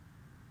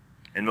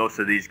 And most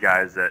of these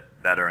guys that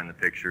are in the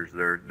pictures,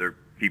 they're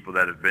people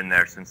that have been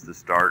there since the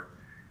start,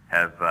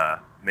 have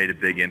made a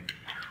big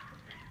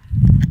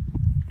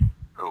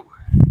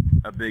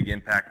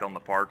impact on the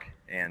park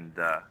and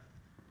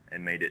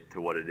made it to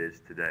what it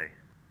is today.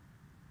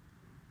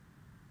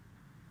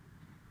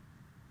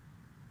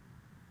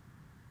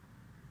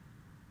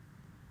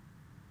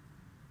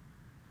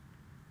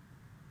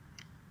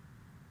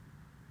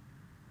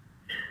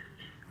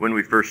 When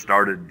we first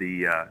started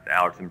the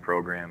Allerton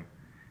program,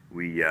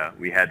 we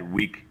had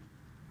week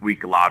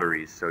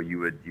lotteries. So you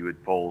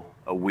would pull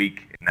a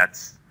week, and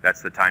that's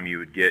the time you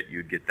would get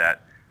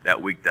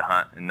that week to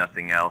hunt and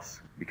nothing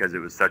else, because it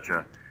was such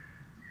a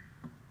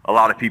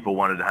lot of people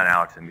wanted to hunt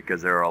Allerton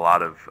because there were a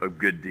lot of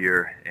good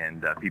deer,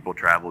 and people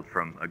traveled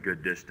from a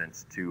good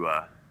distance to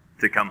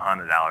come hunt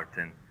at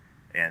Allerton.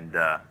 And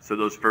so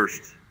those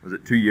first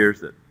 2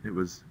 years that you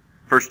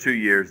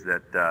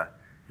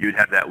would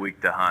have that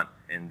week to hunt,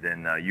 and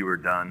then you were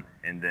done.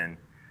 And then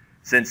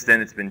since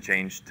then it's been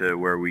changed to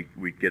where we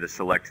get a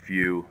select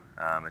few.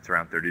 It's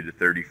around 30 to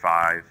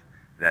 35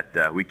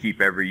 that we keep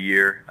every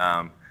year.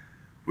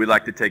 We'd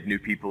like to take new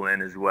people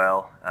in as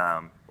well.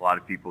 A lot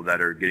of people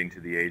that are getting to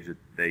the age that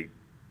they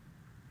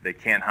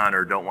can't hunt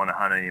or don't want to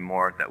hunt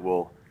anymore, that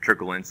will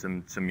trickle in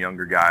some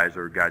younger guys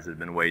or guys that have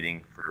been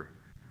waiting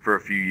for a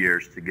few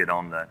years to get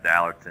on the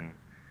Allerton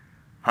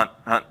hunt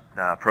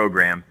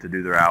program to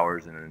do their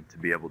hours and then to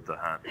be able to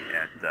hunt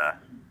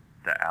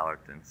at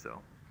Allerton. So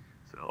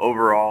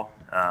overall,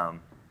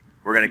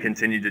 we're going to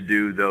continue to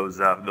do those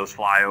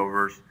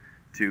flyovers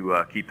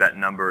to keep that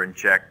number in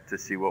check to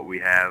see what we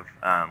have.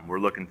 We're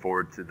looking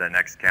forward to the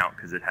next count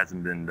because it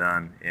hasn't been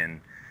done in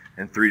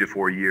 3 to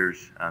 4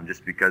 years,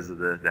 just because of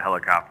the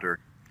helicopter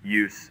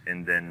use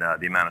and then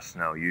the amount of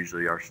snow.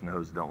 Usually our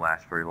snows don't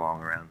last very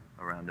long around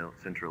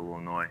central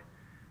Illinois,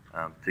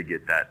 to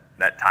get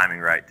that timing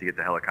right, to get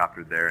the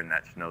helicopter there and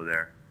that snow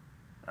there.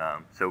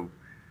 So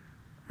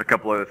a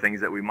couple other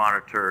things that we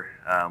monitor.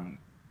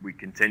 We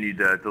continue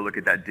to look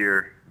at that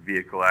deer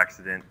vehicle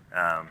accident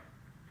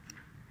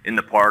in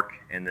the park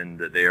and then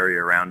the area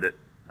around it,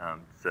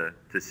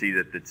 to see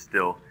that it's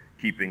still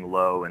keeping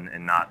low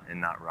and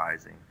not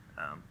rising.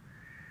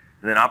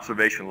 And then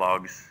observation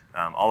logs.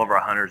 All of our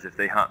hunters, if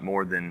they hunt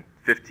more than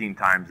 15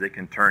 times, they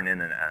can turn in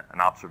an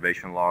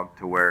observation log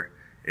to where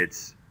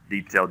it's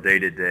detailed day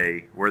to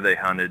day where they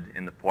hunted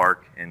in the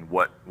park and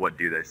what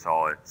deer they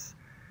saw. It's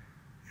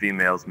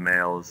females,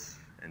 males,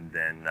 and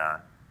then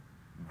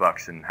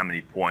bucks and how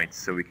many points,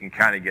 so we can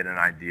kind of get an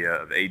idea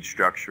of age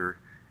structure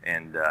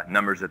and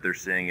numbers that they're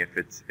seeing, if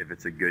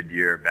it's a good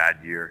year, a bad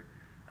year,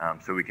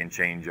 so we can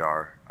change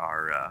our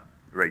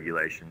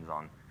regulations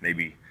on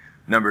maybe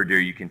number of deer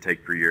you can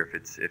take per year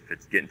if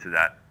it's getting to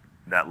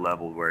that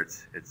level where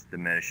it's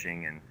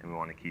diminishing, and we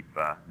want to keep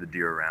the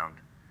deer around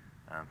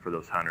for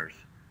those hunters.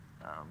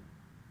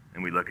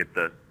 And we look at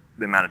the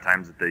amount of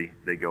times that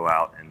they go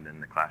out, and then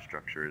the class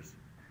structure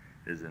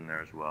is in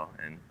there as well.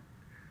 And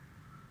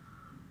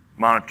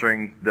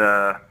monitoring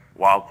the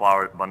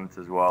wildflower abundance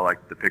as well,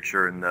 like the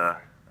picture in a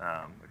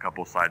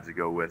couple slides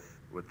ago with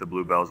the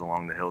bluebells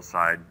along the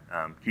hillside,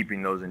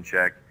 keeping those in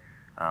check,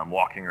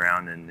 walking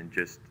around and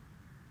just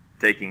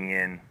taking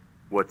in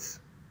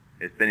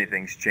if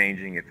anything's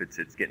changing, if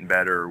it's getting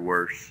better or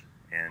worse,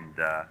 and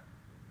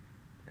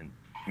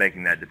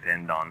making that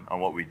depend on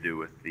what we do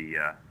with the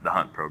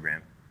hunt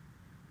program.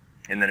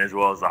 And then as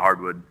well as the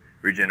hardwood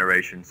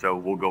regeneration. So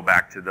we'll go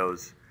back to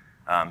those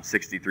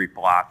 63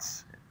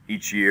 plots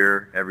each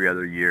year, every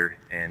other year,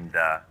 and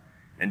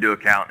do a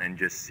count and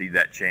just see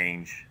that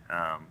change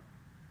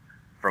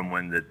from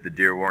when the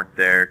deer weren't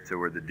there to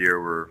where the deer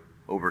were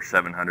over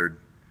 700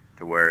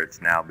 to where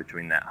it's now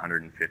between that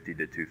 150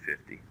 to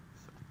 250.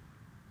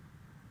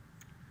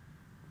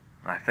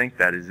 So I think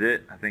that is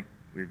it. I think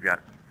we've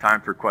got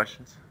time for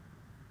questions.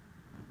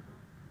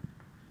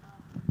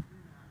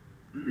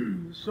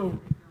 So,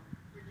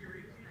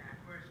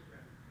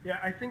 yeah,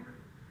 I think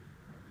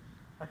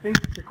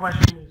the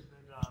question is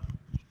that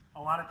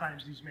a lot of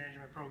times these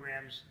management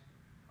programs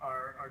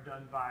are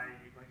done by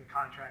like a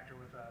contractor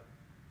with a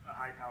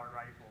high-powered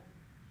rifle.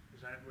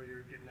 Is that what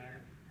you're getting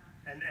at?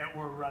 And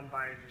or run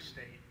by the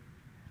state.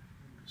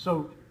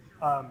 So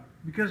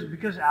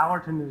because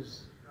Allerton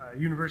is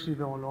University of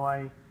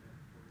Illinois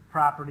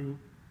property,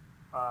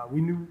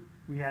 we knew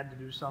we had to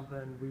do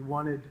something. We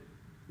wanted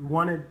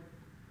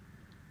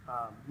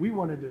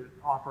to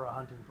offer a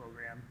hunting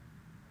program.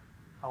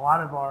 A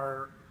lot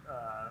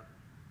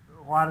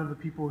of the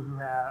people who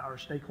are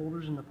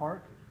stakeholders in the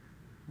park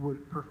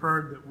would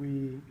prefer that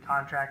we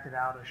contracted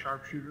out a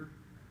sharpshooter,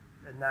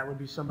 and that would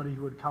be somebody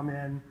who would come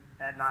in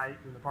at night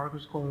when the park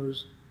was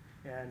closed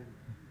and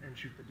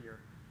shoot the deer.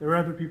 There were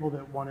other people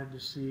that wanted to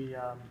see,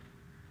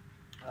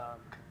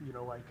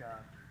 like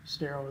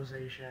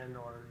sterilization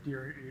or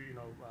deer,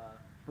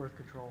 birth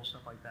control,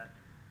 stuff like that.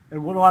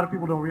 And what a lot of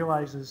people don't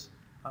realize is,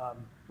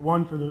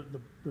 one, for the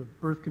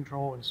birth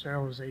control and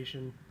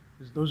sterilization,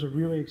 is those are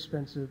really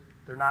expensive.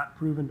 They're not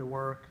proven to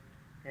work,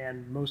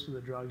 and most of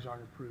the drugs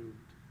aren't approved.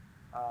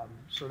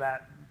 So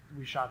that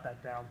we shot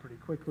that down pretty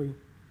quickly.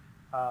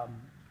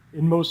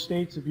 In most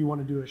states, if you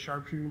want to do a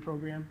sharpshooting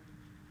program,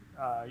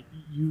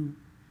 you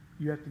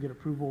have to get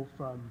approval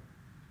from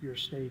your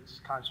state's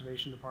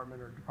conservation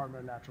department or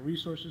Department of Natural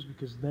Resources,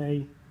 because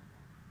they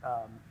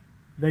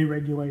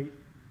regulate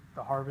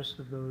the harvest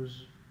of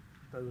those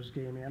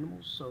game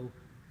animals. So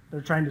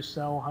they're trying to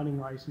sell hunting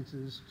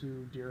licenses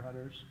to deer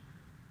hunters,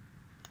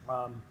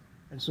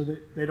 and so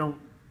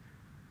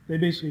they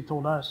basically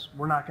told us,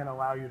 we're not going to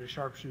allow you to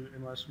sharpshoot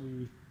unless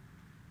we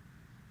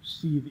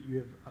see that you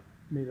have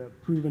made a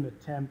proven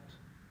attempt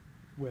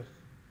with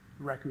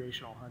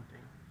recreational hunting.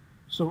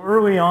 So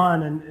early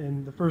on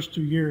in the first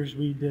 2 years,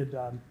 we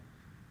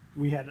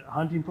had a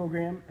hunting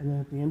program, and then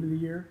at the end of the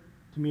year,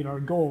 to meet our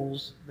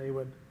goals, they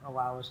would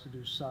allow us to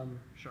do some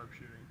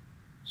sharpshooting.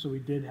 So we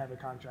did have a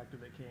contractor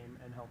that came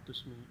and helped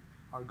us meet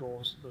our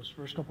goals those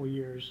first couple of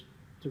years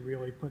to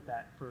really put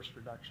that first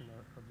reduction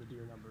of the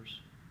deer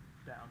numbers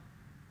down.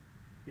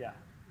 Yeah.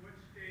 What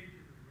stage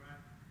of the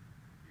rut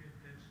is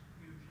this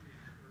usually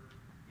occur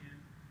in?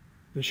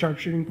 The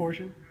sharpshooting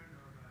portion? No,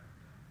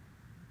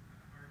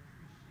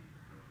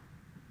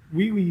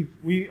 archery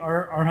season.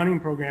 Our hunting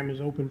program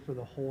is open for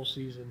the whole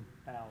season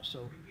now.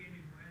 So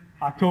Beginning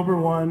when? October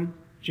 1,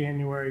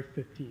 January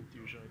 15th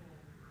usually.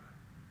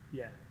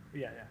 Yeah.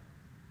 Did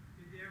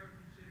they ever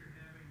consider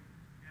having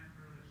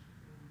antlerless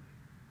only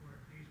for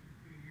at least a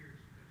few years?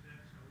 Because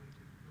that's how we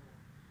control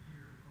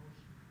deer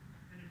mostly.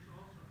 And it's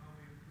also how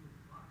we improve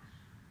bucks.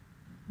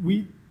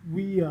 We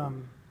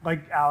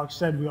like Alex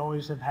said, we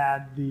always have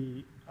had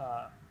the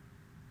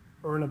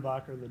earn a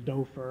buck or the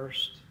doe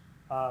first.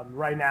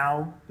 Right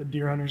now, the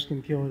deer hunters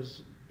can kill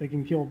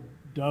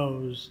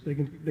does. They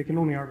can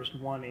only harvest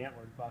one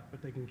antlered buck,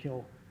 but they can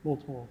kill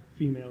multiple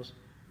females.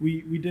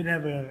 We did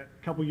have a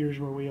couple years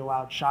where we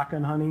allowed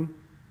shotgun hunting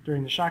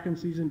during the shotgun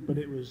season, but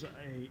it was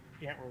a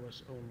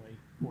antlerless only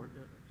hunt.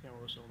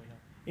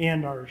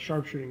 And our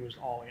sharpshooting was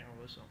all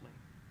antlerless only.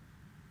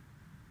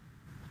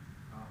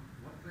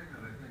 One thing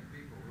that I think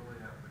people really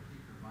have to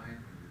keep in mind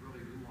when you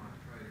really do want to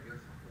try to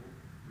get some full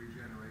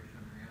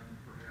regeneration, and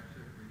perhaps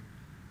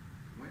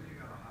when you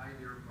got a high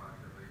deer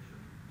population,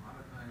 a lot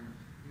of times,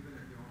 even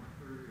if you own a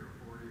 30 or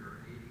 40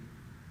 or 80,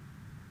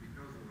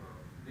 because of the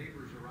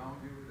neighbors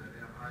around you that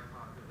have high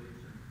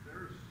populations,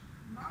 there's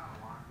not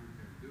a lot you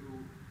can do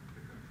to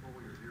control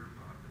your deer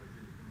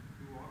population. You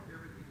can do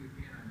everything you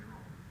can on your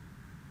own,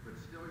 but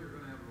still you're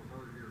going to have those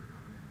other deer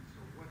coming in.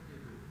 So what do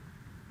you do?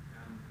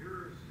 And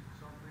here's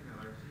something that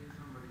I've seen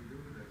somebody do,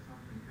 that's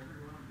something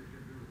everyone of you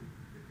can do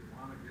if you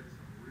want to get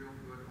some real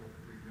good oak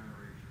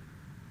regeneration.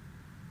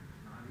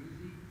 It's not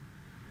easy,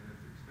 and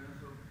it's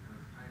expensive, and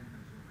it's time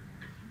consuming,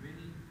 and it's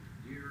many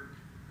deer.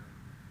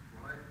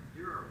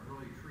 Deer are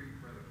really tree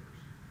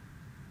predators.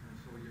 And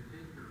so you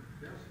take your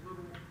best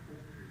little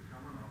oak tree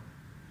coming up.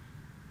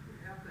 You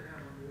have to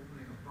have an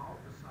opening about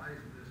the size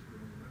of this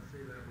room. Let's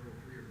say that little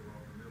tree is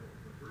about the middle.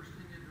 The first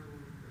thing you do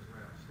is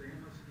wrap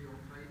stainless steel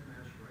tight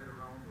mesh right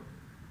around the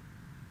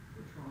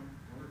trunk,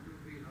 1 or 2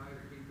 feet high,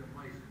 to keep the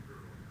mice from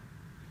growing.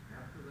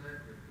 After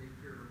that, you take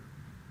your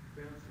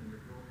fence and you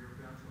build your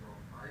fence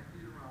about 5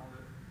 feet around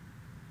it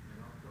and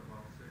up to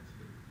about 6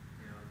 feet.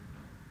 And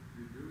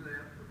you do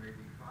that for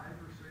maybe 5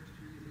 or 6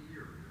 trees a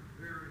year.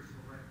 They're very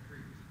select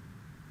trees.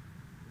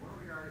 One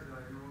of the guys that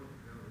I know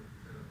that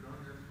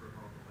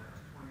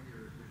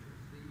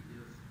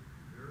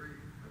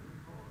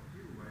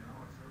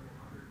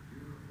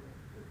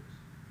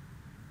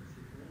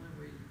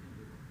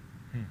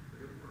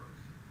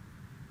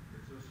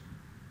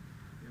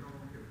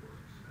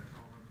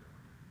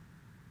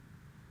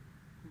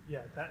Yeah,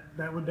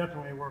 that would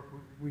definitely work.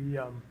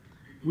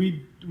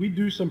 We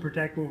do some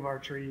protecting of our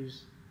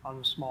trees on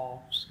a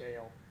small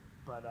scale,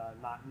 but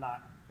not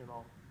you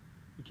know,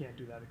 you can't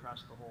do that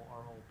across our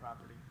whole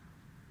property.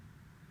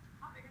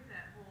 How big is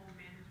that whole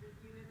management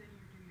unit that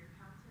you do your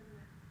counts in,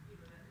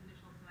 that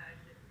initial slide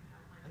that you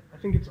outlined? I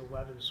think it's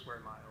 11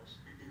 square miles.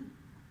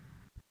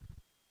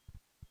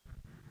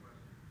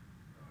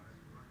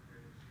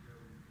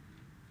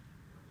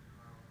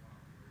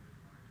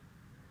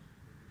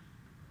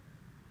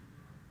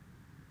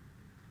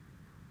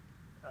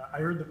 I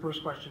heard the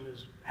first question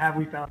is, have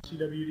we found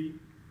CWD?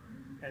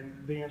 And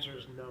the answer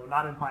is no,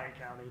 not in Piatt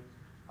County.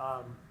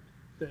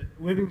 The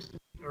Livingston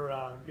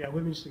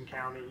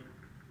County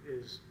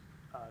is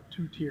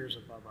 2 tiers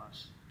above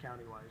us,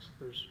 county-wise.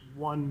 There's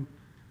one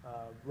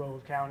row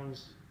of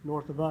counties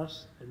north of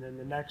us, and then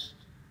the next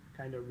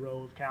kind of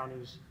row of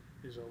counties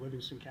is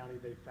Livingston County.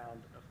 They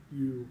found a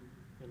few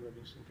in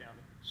Livingston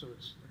County, so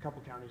it's a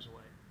couple counties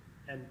away.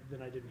 And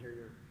then I didn't hear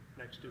your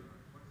next two.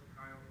 What's the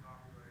coyote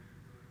population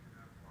doing in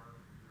that park?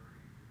 Is there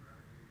any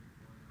eradicating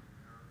going on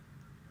there?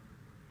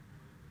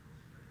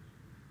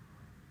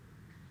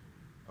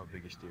 Oh,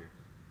 biggest deer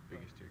kill.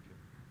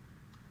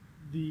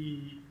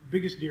 The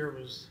biggest deer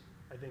was,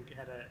 I think,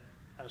 had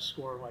a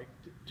score of like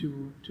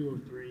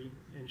 203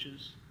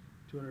 inches,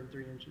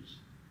 203 inches.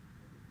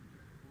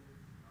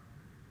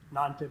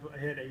 Non-typical,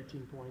 hit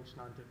 18 points,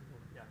 non-typical,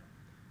 yeah.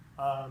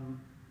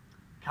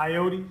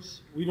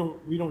 Coyotes, we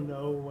don't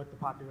know what the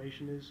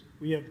population is.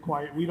 We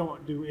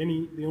don't do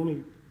any, the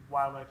only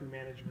wildlife we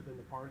manage within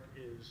the park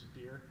is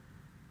deer.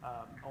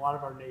 A lot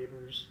of our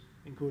neighbors,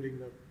 including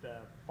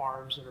the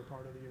farms that are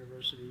part of the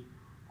university,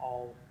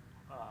 all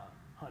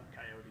hunt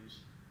coyotes.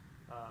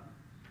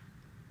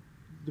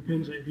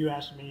 Depends, if you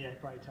ask me, I'd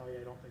probably tell you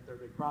I don't think they're a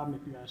big problem.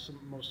 If you ask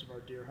most of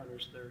our deer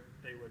hunters,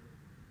 they would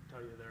tell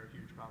you they're a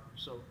huge problem.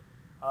 So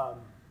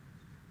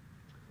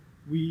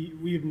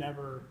we have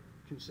never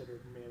considered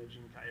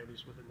managing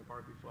coyotes within the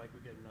park. We feel like we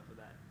get enough of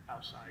that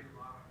outside.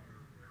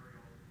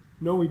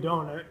 No, we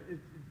don't. It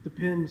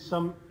depends.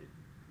 Some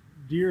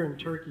deer and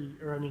turkey,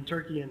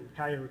 turkey and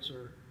coyotes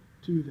are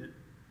two that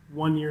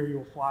one year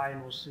you'll fly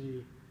and we'll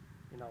see,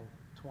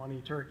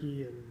 20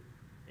 turkey and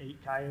 8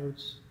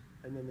 coyotes,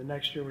 and then the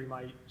next year we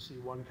might see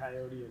 1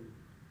 coyote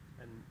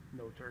and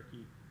no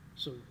turkey.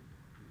 So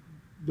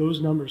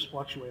those numbers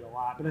fluctuate a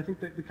lot, but I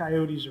think that the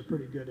coyotes are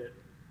pretty good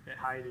at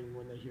hiding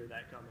when they hear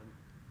that coming.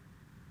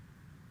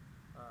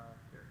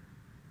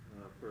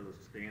 For the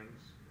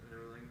stands and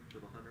everything for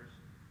the hunters,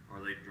 are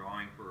they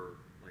drawing for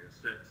like a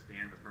set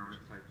stand, a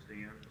permanent type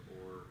stand,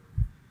 or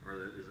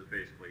is it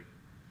basically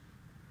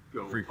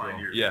go Free for find all.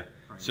 your Yeah.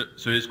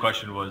 So his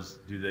question was,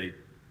 do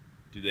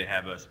they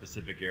have a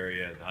specific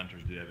area? The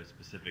hunters do they have a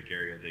specific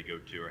area they go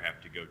to or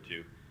have to go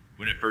to?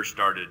 When it first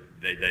started,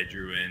 they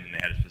drew in and they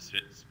had a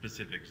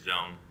specific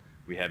zone.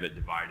 We have it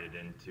divided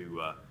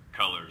into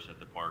colors at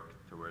the park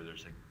to where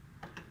there's like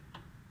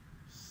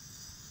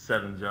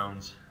 7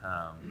 zones,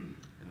 and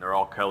they're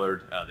all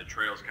colored. The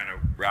trails kind of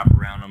wrap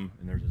around them,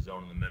 and there's a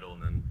zone in the middle,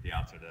 and then the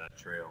outside of that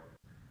trail.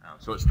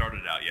 So it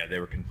started out, they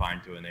were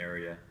confined to an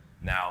area.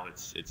 Now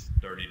it's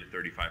 30 to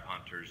 35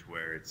 hunters,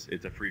 where it's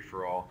a free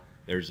for all.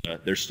 There's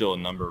still a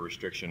number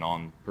restriction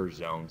on per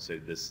zone. Say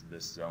this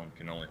zone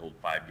can only hold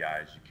 5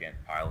 guys. You can't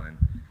pile in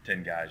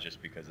 10 guys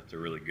just because it's a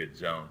really good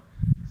zone.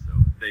 So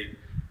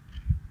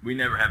we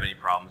never have any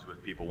problems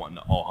with people wanting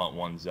to all hunt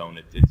one zone.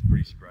 It's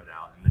pretty spread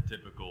out. And the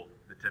typical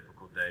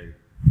day,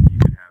 you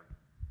could have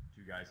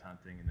 2 guys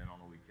hunting, and then on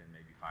the weekend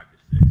maybe 5 to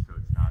 6. So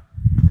it's not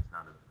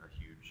a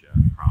huge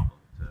problem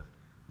to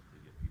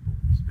get people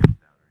spaced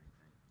out or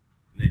anything.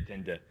 And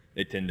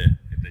they tend to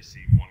if they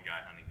see one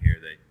guy hunting here,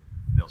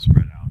 they'll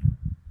spread out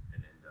and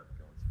end up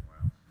going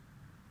somewhere else.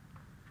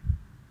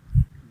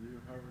 Do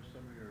you harvest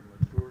some of your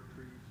mature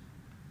trees?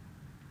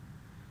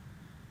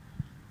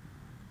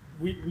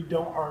 We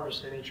don't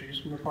harvest any trees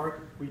from the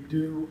park. We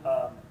do,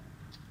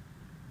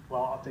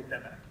 well, I'll take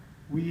that back.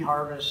 We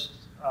harvest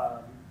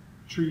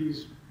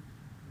trees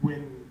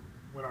when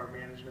our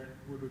management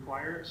would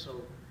require it.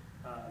 So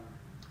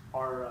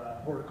our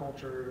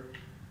horticulture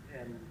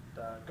and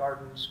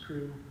gardens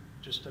crew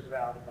just took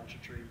out a bunch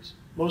of trees.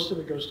 Most of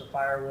it goes to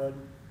firewood.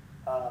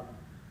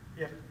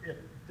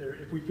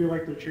 If we feel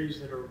like they're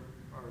trees that are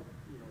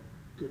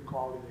good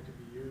quality that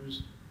could be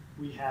used,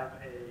 we have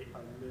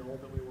a mill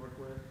that we work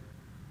with,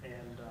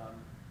 and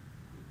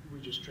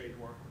we just trade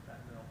work with that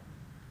mill.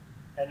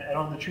 And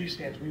on the tree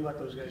stands, we let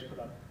those guys put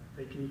up.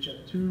 They can each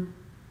have 2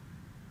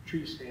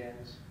 tree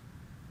stands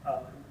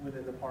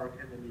within the park,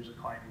 and then use a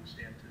climbing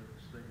stand too.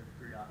 So they have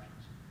 3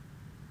 options.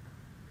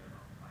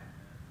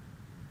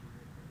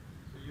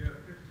 So you have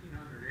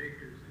 1,500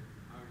 acres, and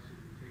obviously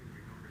you're taking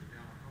your numbers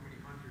down. How many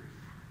hunters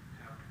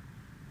have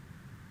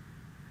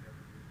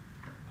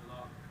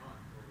allowed to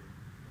hunt over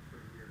the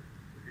first year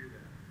to do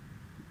that?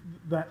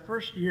 That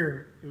first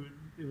year,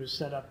 it was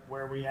set up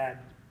where we had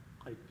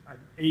like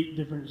 8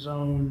 different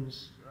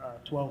zones,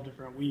 12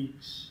 different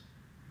weeks,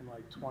 and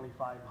like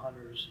 25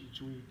 hunters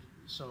each week.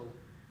 So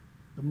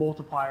the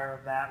multiplier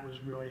of that was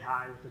really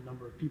high with the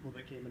number of people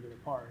that came into the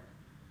park.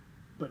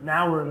 But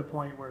now we're at a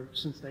point where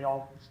since they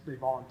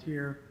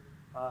volunteer,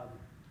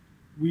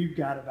 we've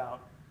got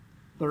about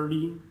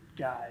 30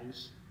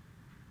 guys,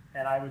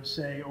 and I would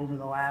say over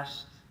the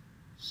last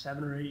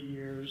 7 or 8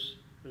 years,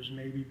 there's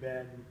maybe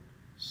been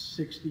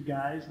 60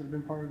 guys that have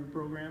been part of the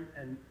program,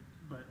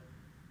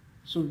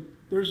 so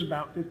there's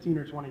about 15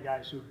 or 20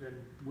 guys who have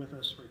been with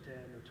us for 10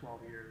 or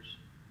 12 years.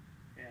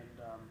 And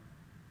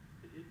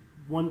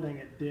one thing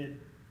it did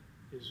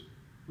is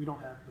we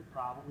don't have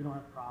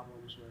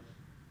problems with,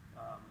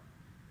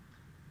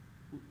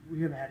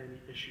 we haven't had any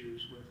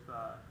issues with,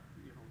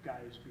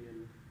 guys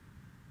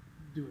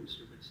doing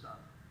stupid stuff,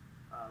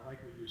 like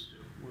we used to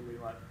when we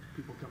let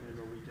people come in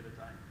a week at a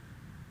time.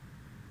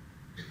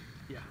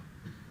 Yeah.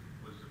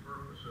 Was the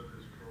purpose of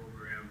this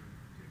program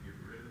to get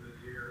rid of the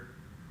deer,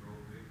 grow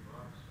big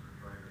bucks, or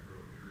trying to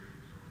grow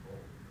trees, or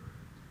both?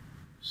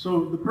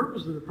 So the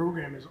purpose of the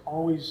program has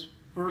always,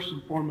 first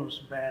and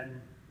foremost,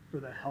 been for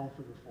the health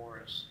of the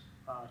forest,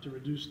 to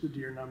reduce the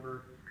deer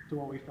number to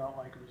what we felt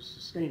like was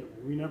sustainable.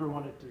 We never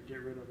wanted to get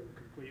rid of them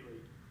completely.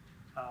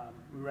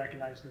 We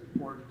recognized the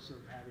importance of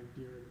having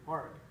deer in the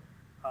park.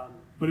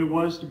 But it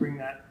was to bring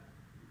that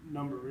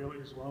number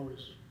really as low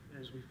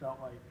as we felt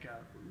like,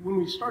 when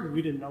we started,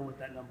 we didn't know what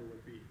that number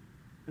would be.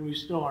 And we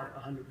still aren't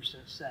 100%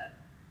 set.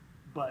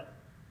 But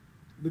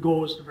the goal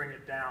was to bring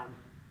it down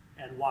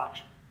and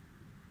watch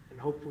and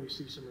hopefully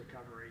see some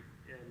recovery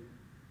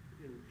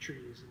in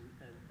trees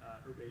and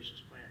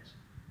herbaceous plants.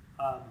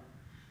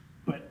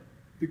 But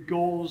the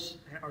goals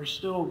are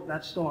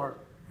that's still our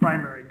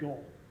primary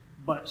goal.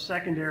 But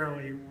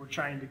secondarily, we're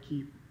trying to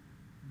keep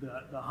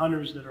the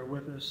hunters that are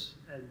with us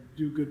and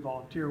do good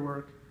volunteer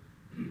work,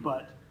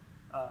 but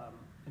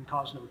and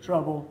cause no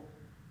trouble,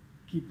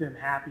 keep them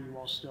happy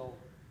while still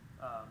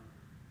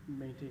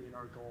maintaining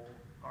our goal,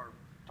 our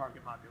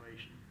target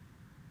population.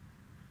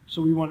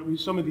 So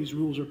some of these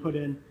rules are put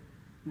in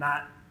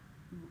not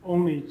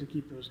only to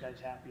keep those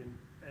guys happy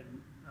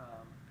and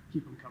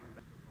keep them coming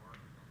back.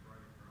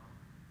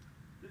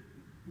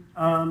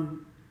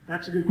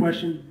 That's a good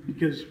question,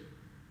 because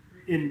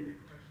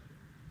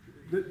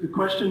the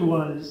question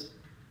was,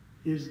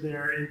 is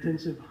there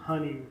intensive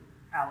hunting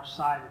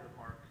outside of the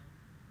park?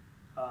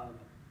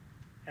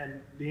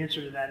 And the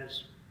answer to that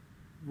is,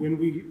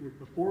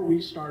 before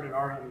we started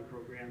our hunting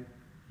program,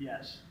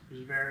 yes,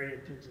 there's very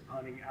intensive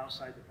hunting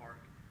outside the park,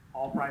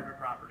 all private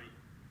property.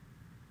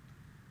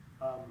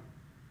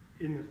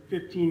 In the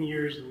 15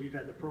 years that we've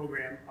had the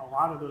program, a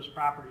lot of those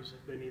properties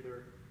have been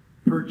either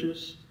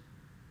purchased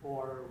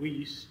or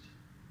leased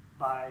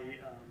by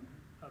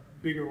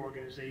bigger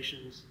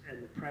organizations,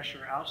 and the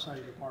pressure outside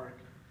of the park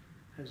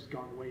has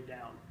gone way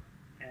down.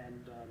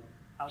 And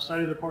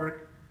outside of the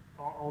park,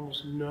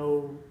 almost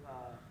no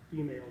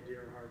female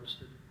deer are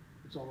harvested.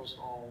 It's almost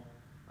all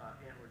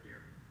antler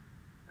deer.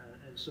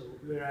 And so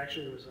there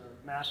actually was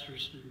a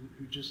master's student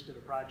who just did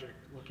a project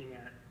looking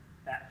at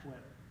that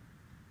flip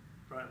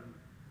from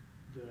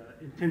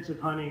the intensive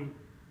hunting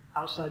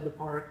outside the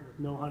park with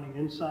no hunting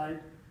inside,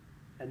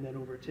 and then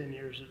over 10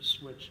 years it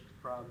switched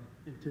from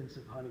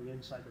intensive hunting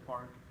inside the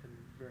park and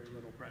very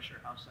little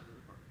pressure outside of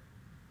the park.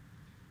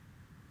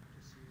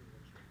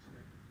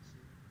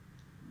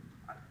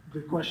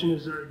 The question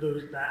is,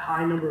 that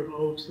high number of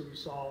oaks that we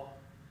saw,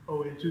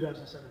 in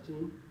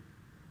 2017?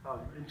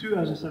 In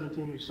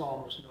 2017, we saw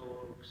almost no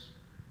oaks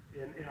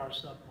in our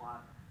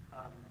subplot.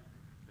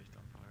 Based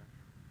on fire.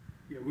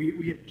 Yeah,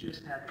 we had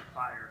just had the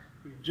fire.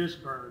 We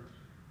just burned.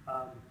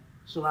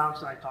 So Alex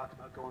and I talked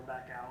about going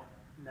back out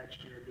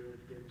next year, doing it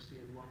again,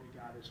 seeing what we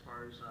got as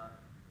far as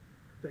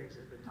things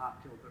that have been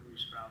top killed but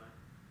resprouted.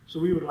 So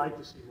we would like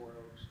to see more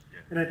oaks, Yeah.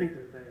 and I think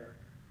they're there.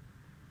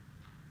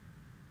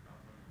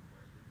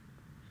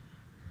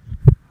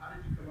 How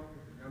did you come up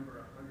with the number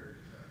of hunters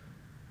that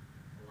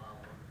allow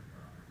on the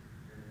property?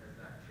 And has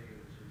that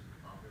changed since the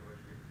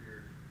population of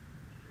deer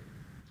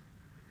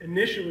changed?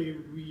 Initially,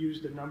 we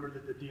used a number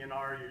that the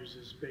DNR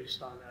uses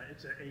based on,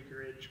 it's an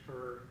acreage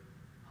per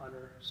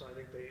hunter. So I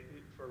think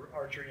for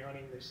archery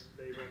hunting,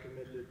 they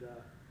recommended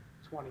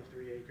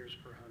 23 acres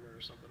per hunter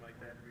or something like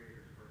that.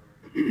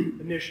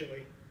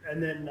 Initially.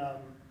 And then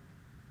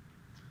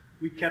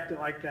we kept it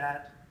like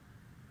that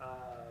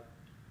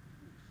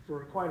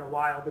for quite a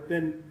while, but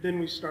then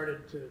we started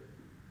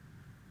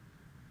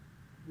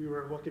we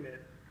were looking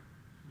at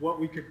what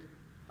we could,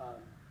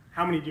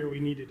 how many deer we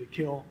needed to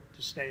kill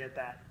to stay at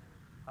that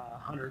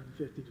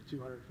 150 to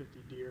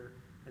 250 deer,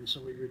 and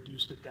so we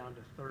reduced it down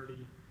to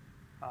 30.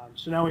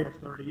 So now we have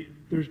 30.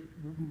 There's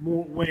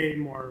way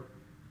more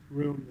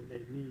room than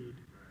they need,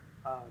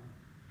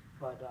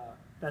 but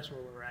that's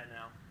where we're at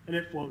now. And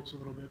it floats a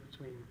little bit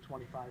between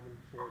 25 and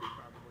 40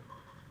 probably.